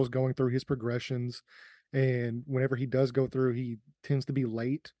struggles going through his progressions. And whenever he does go through, he tends to be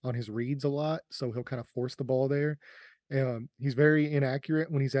late on his reads a lot, so he'll kind of force the ball there. He's very inaccurate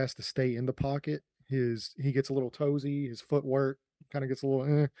when he's asked to stay in the pocket. He gets a little toesy. His footwork kind of gets a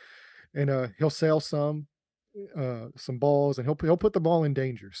little, and he'll sail some balls, and he'll put the ball in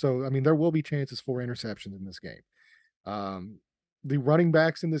danger. So I mean, there will be chances for interceptions in this game. The running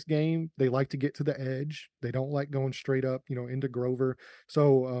backs in this game, they like to get to the edge. They don't like going straight up, into Grover.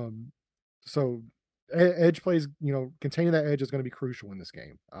 So edge plays, containing that edge is going to be crucial in this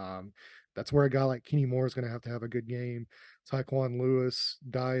game. That's where a guy like Kenny Moore is going to have a good game. Tyquan Lewis,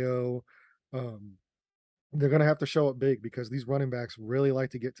 Dio, they're going to have to show up big because these running backs really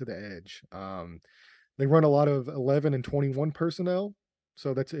like to get to the edge. They run a lot of 11 and 21 personnel,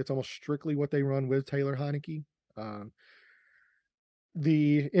 so it's almost strictly what they run with Taylor Heinicke.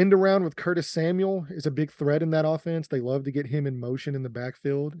 The end around with Curtis Samuel is a big threat in that offense. They love to get him in motion in the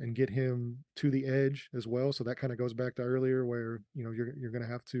backfield and get him to the edge as well. So that kind of goes back to earlier where, you're going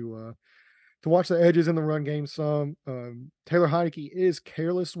to have to watch the edges in the run game some. Taylor Heinicke is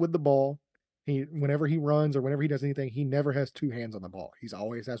careless with the ball. Whenever he runs or whenever he does anything, he never has two hands on the ball. He's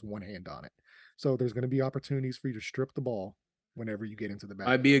always has one hand on it. So there's going to be opportunities for you to strip the ball whenever you get into the back.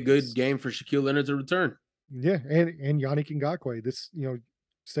 Might be a good game for Shaquille Leonard to return. Yeah, and Yannick Ngakoue. This,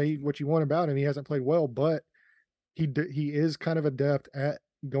 say what you want about him, he hasn't played well, but he is kind of adept at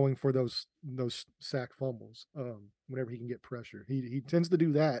going for those sack fumbles. whenever he can get pressure. He tends to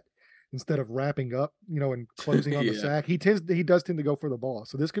do that instead of wrapping up, and closing on the sack. He does tend to go for the ball.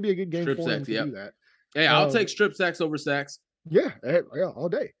 So this could be a good game Strip for him sacks, to yep. do that. Hey, I'll take strip sacks over sacks. Yeah, all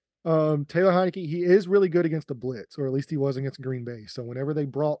day. Taylor Heineke, he is really good against the blitz, or at least he was against Green Bay. So whenever they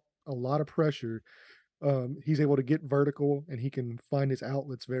brought a lot of pressure, he's able to get vertical and he can find his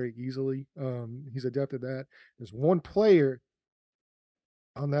outlets very easily. He's adept at that. There's one player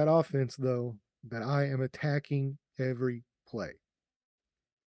on that offense, though, that I am attacking every play.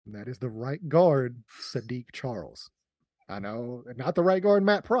 And that is the right guard, Sadiq Charles. I know, not the right guard,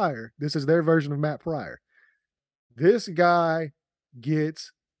 Matt Pryor. This is their version of Matt Pryor. This guy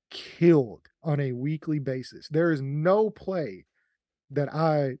gets killed on a weekly basis. There is no play that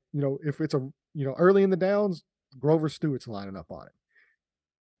if it's early in the downs, Grover Stewart's lining up on it.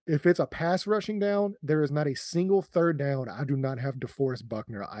 If it's a pass rushing down, there is not a single third down I do not have DeForest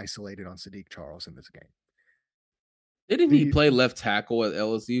Buckner isolated on Sadiq Charles in this game. Didn't he play left tackle at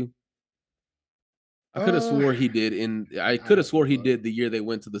LSU? I could have swore he did. I could have swore he did the year they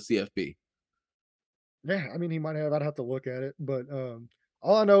went to the CFB. Yeah, I mean, he might have. I'd have to look at it, but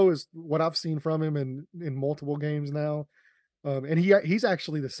all I know is what I've seen from him in multiple games now. And he's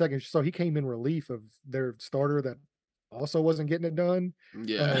actually the second, so he came in relief of their starter that also wasn't getting it done.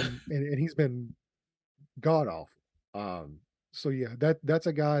 Yeah, and he's been god awful. So yeah, that's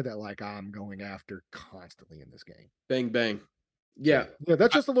a guy that like I'm going after constantly in this game. Bang bang. Yeah,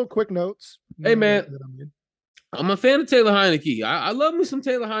 that's just a little quick notes. Hey man, I'm a fan of Taylor Heineke. I love me some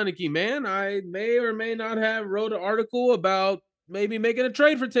Taylor Heineke, man. I may or may not have wrote an article about maybe making a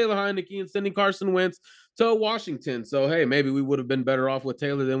trade for Taylor Heineke and sending Carson Wentz to Washington. So hey, maybe we would have been better off with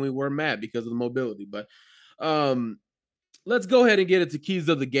Taylor than we were Matt because of the mobility. But let's go ahead and get into keys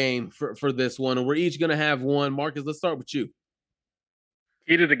of the game for this one, and we're each gonna have one. Marcus, let's start with you.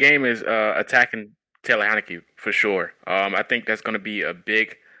 Key to the game is attacking Taylor Heineke for sure. I think that's going to be a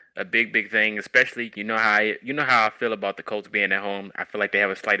big thing. Especially you know how I feel about the Colts being at home. I feel like they have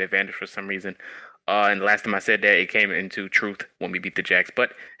a slight advantage for some reason. And the last time I said that, it came into truth when we beat the Jacks.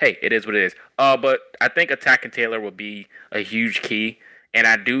 But hey, it is what it is. But I think attacking Taylor will be a huge key, and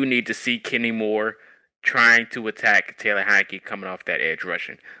I do need to see Kenny Moore trying to attack Taylor Heineke coming off that edge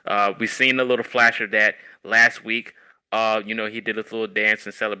rushing. We've seen a little flash of that last week. He did a little dance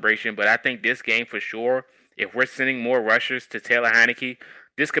and celebration, but I think this game for sure, if we're sending more rushers to Taylor Heineke,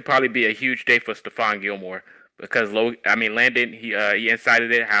 this could probably be a huge day for Stephon Gilmore because Landon, he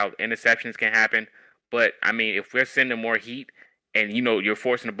incited it how interceptions can happen, but I mean if we're sending more heat and you're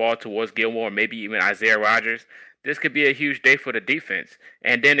forcing the ball towards Gilmore, maybe even Isaiah Rodgers, this could be a huge day for the defense,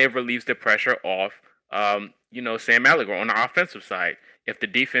 and then it relieves the pressure off, Sam Allegro on the offensive side if the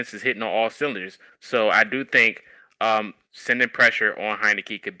defense is hitting on all cylinders. So I do think sending pressure on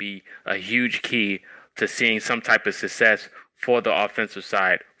Heineke could be a huge key to seeing some type of success for the offensive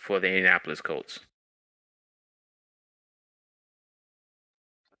side for the Indianapolis Colts.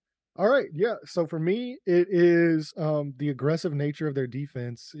 All right, yeah. So for me, it is the aggressive nature of their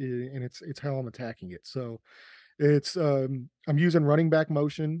defense, and it's how I'm attacking it. So it's I'm using running back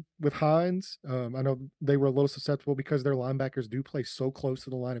motion with Hines. I know they were a little susceptible because their linebackers do play so close to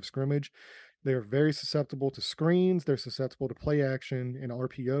the line of scrimmage. They're very susceptible to screens. They're susceptible to play action and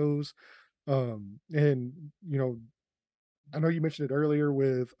RPOs. And I know you mentioned it earlier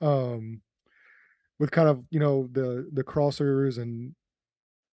with kind of the crossers and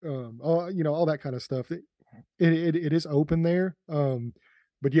all that kind of stuff. It is open there.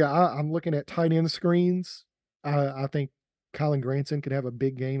 But yeah, I'm looking at tight end screens. I think Kylen Granson could have a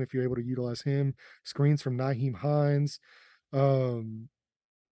big game if you're able to utilize him. Screens from Nyheim Hines.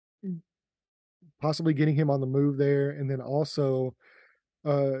 Possibly getting him on the move there. And then also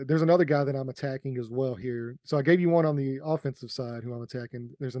there's another guy that I'm attacking as well here. So I gave you one on the offensive side who I'm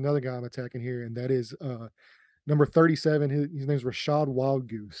attacking. There's another guy I'm attacking here, and that is number 37. His name is Rashad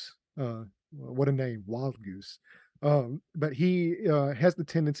Wildgoose. What a name, Wildgoose. But he has the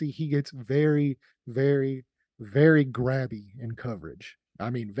tendency, he gets very, very, very grabby in coverage. I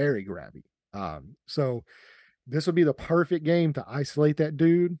mean, very grabby. So this would be the perfect game to isolate that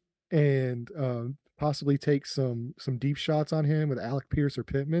dude and possibly take some deep shots on him with Alec Pierce or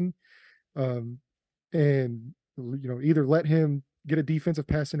Pittman, and either let him get a defensive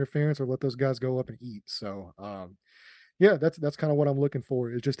pass interference or let those guys go up and eat. So yeah, that's kind of what I'm looking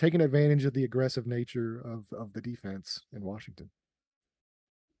for, is just taking advantage of the aggressive nature of the defense in Washington.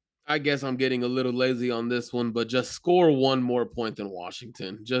 I guess I'm getting a little lazy on this one, but just score one more point than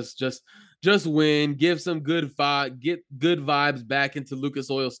Washington. Just win, give some get good vibes back into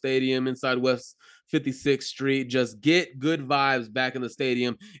Lucas Oil Stadium inside West 56th Street. Just get good vibes back in the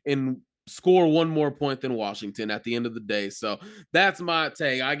stadium and score one more point than Washington at the end of the day. So that's my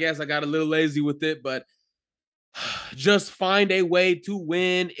take. I guess I got a little lazy with it, but just find a way to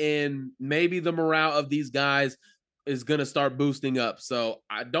win, and maybe the morale of these guys is going to start boosting up. So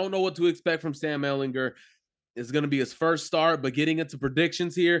I don't know what to expect from Sam Ehlinger. It's going to be his first start, but getting into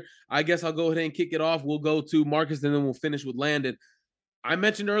predictions here, I guess I'll go ahead and kick it off. We'll go to Marcus, and then we'll finish with Landon. I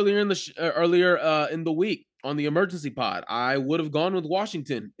mentioned earlier in the week on the emergency pod, I would have gone with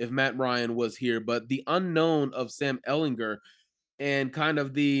Washington if Matt Ryan was here, but the unknown of Sam Ehlinger and kind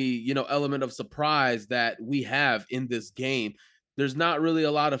of the element of surprise that we have in this game, there's not really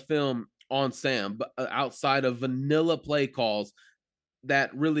a lot of film on Sam, but outside of vanilla play calls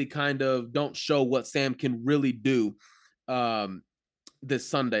that really kind of don't show what Sam can really do this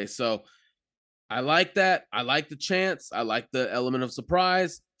Sunday. So I like that. I like the chance. I like the element of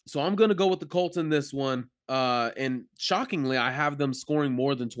surprise. So I'm going to go with the Colts in this one. And shockingly, I have them scoring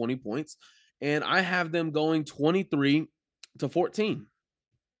more than 20 points. And I have them going 23-14.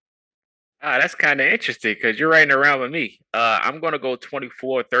 That's kind of interesting because you're right around with me. I'm going to go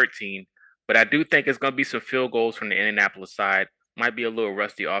 24-13, but I do think it's going to be some field goals from the Indianapolis side. Might be a little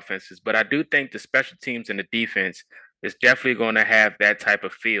rusty offenses, but I do think the special teams and the defense is definitely going to have that type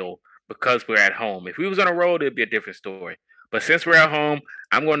of feel because we're at home. If we was on a road, it'd be a different story. But since we're at home,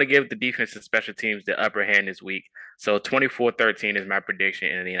 I'm going to give the defense and special teams the upper hand this week. So 24-13 is my prediction,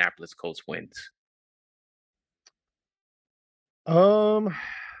 and Indianapolis Colts wins.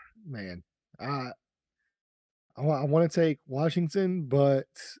 Man, I want to take Washington, but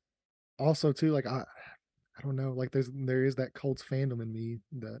also too, like I don't know, like there is that Colts fandom in me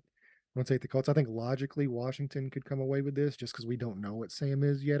that I want to take the Colts. I think logically Washington could come away with this just because we don't know what Sam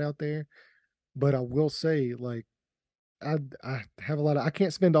is yet out there. But I will say, like, I have a lot of I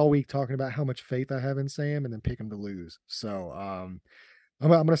can't spend all week talking about how much faith I have in Sam and then pick him to lose. So I'm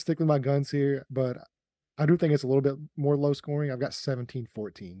gonna stick with my guns here, but I do think it's a little bit more low scoring. I've got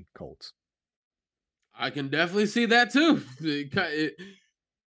 17-14 Colts. I can definitely see that too.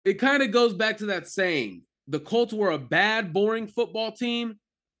 It kind of goes back to that saying, the Colts were a bad, boring football team,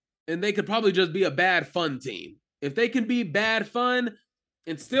 and they could probably just be a bad, fun team. If they can be bad fun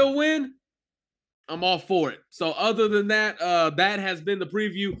and still win, I'm all for it. So other than that, that has been the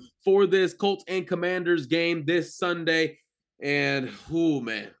preview for this Colts and Commanders game this Sunday. And,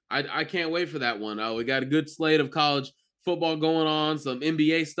 man, I can't wait for that one. We got a good slate of college football going on. Some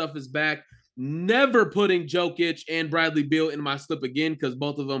NBA stuff is back. Never putting Jokic and Bradley Beal in my slip again because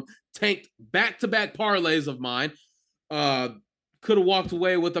both of them tanked back-to-back parlays of mine. Could have walked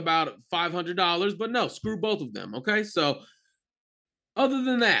away with about $500, but no, screw both of them, okay? So other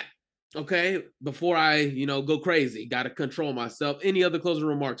than that, okay, before I, go crazy, got to control myself. Any other closing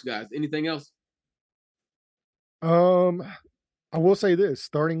remarks, guys? Anything else? I will say this,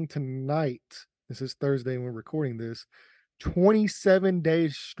 starting tonight, this is Thursday when we're recording this, 27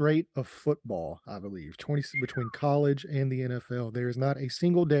 days straight of football, I believe, 20 between college and the NFL. There is not a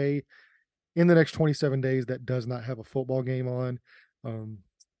single day in the next 27 days that does not have a football game on. I'm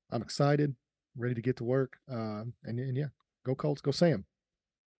excited, ready to get to work. And yeah, go Colts, go Sam.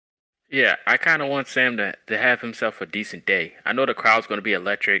 Yeah, I kind of want Sam to have himself a decent day. I know the crowd's going to be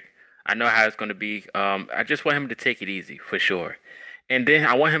electric. I know how it's going to be. I just want him to take it easy for sure. And then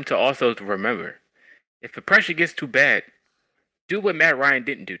I want him to also remember, if the pressure gets too bad, do what Matt Ryan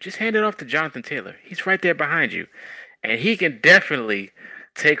didn't do. Just hand it off to Jonathan Taylor. He's right there behind you. And he can definitely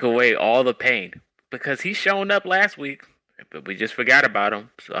take away all the pain because he's shown up last week, but we just forgot about him.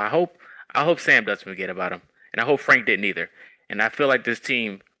 So I hope Sam doesn't forget about him. And I hope Frank didn't either. And I feel like this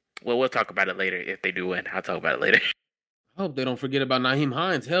team, well, we'll talk about it later if they do win. I'll talk about it later. I hope they don't forget about Nyheim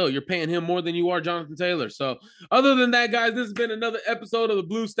Hines. Hell, you're paying him more than you are Jonathan Taylor. So other than that, guys, this has been another episode of the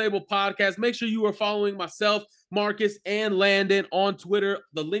Blue Stable Podcast. Make sure you are following myself, Marcus, and Landon on Twitter.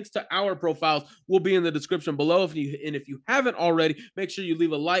 The links to our profiles will be in the description below. If you haven't already, make sure you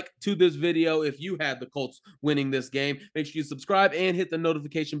leave a like to this video if you had the Colts winning this game. Make sure you subscribe and hit the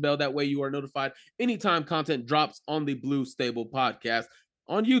notification bell. That way you are notified anytime content drops on the Blue Stable Podcast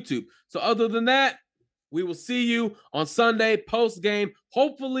on YouTube. So other than that, we will see you on Sunday post-game,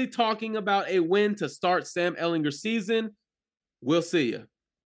 hopefully talking about a win to start Sam Ehlinger's season. We'll see you.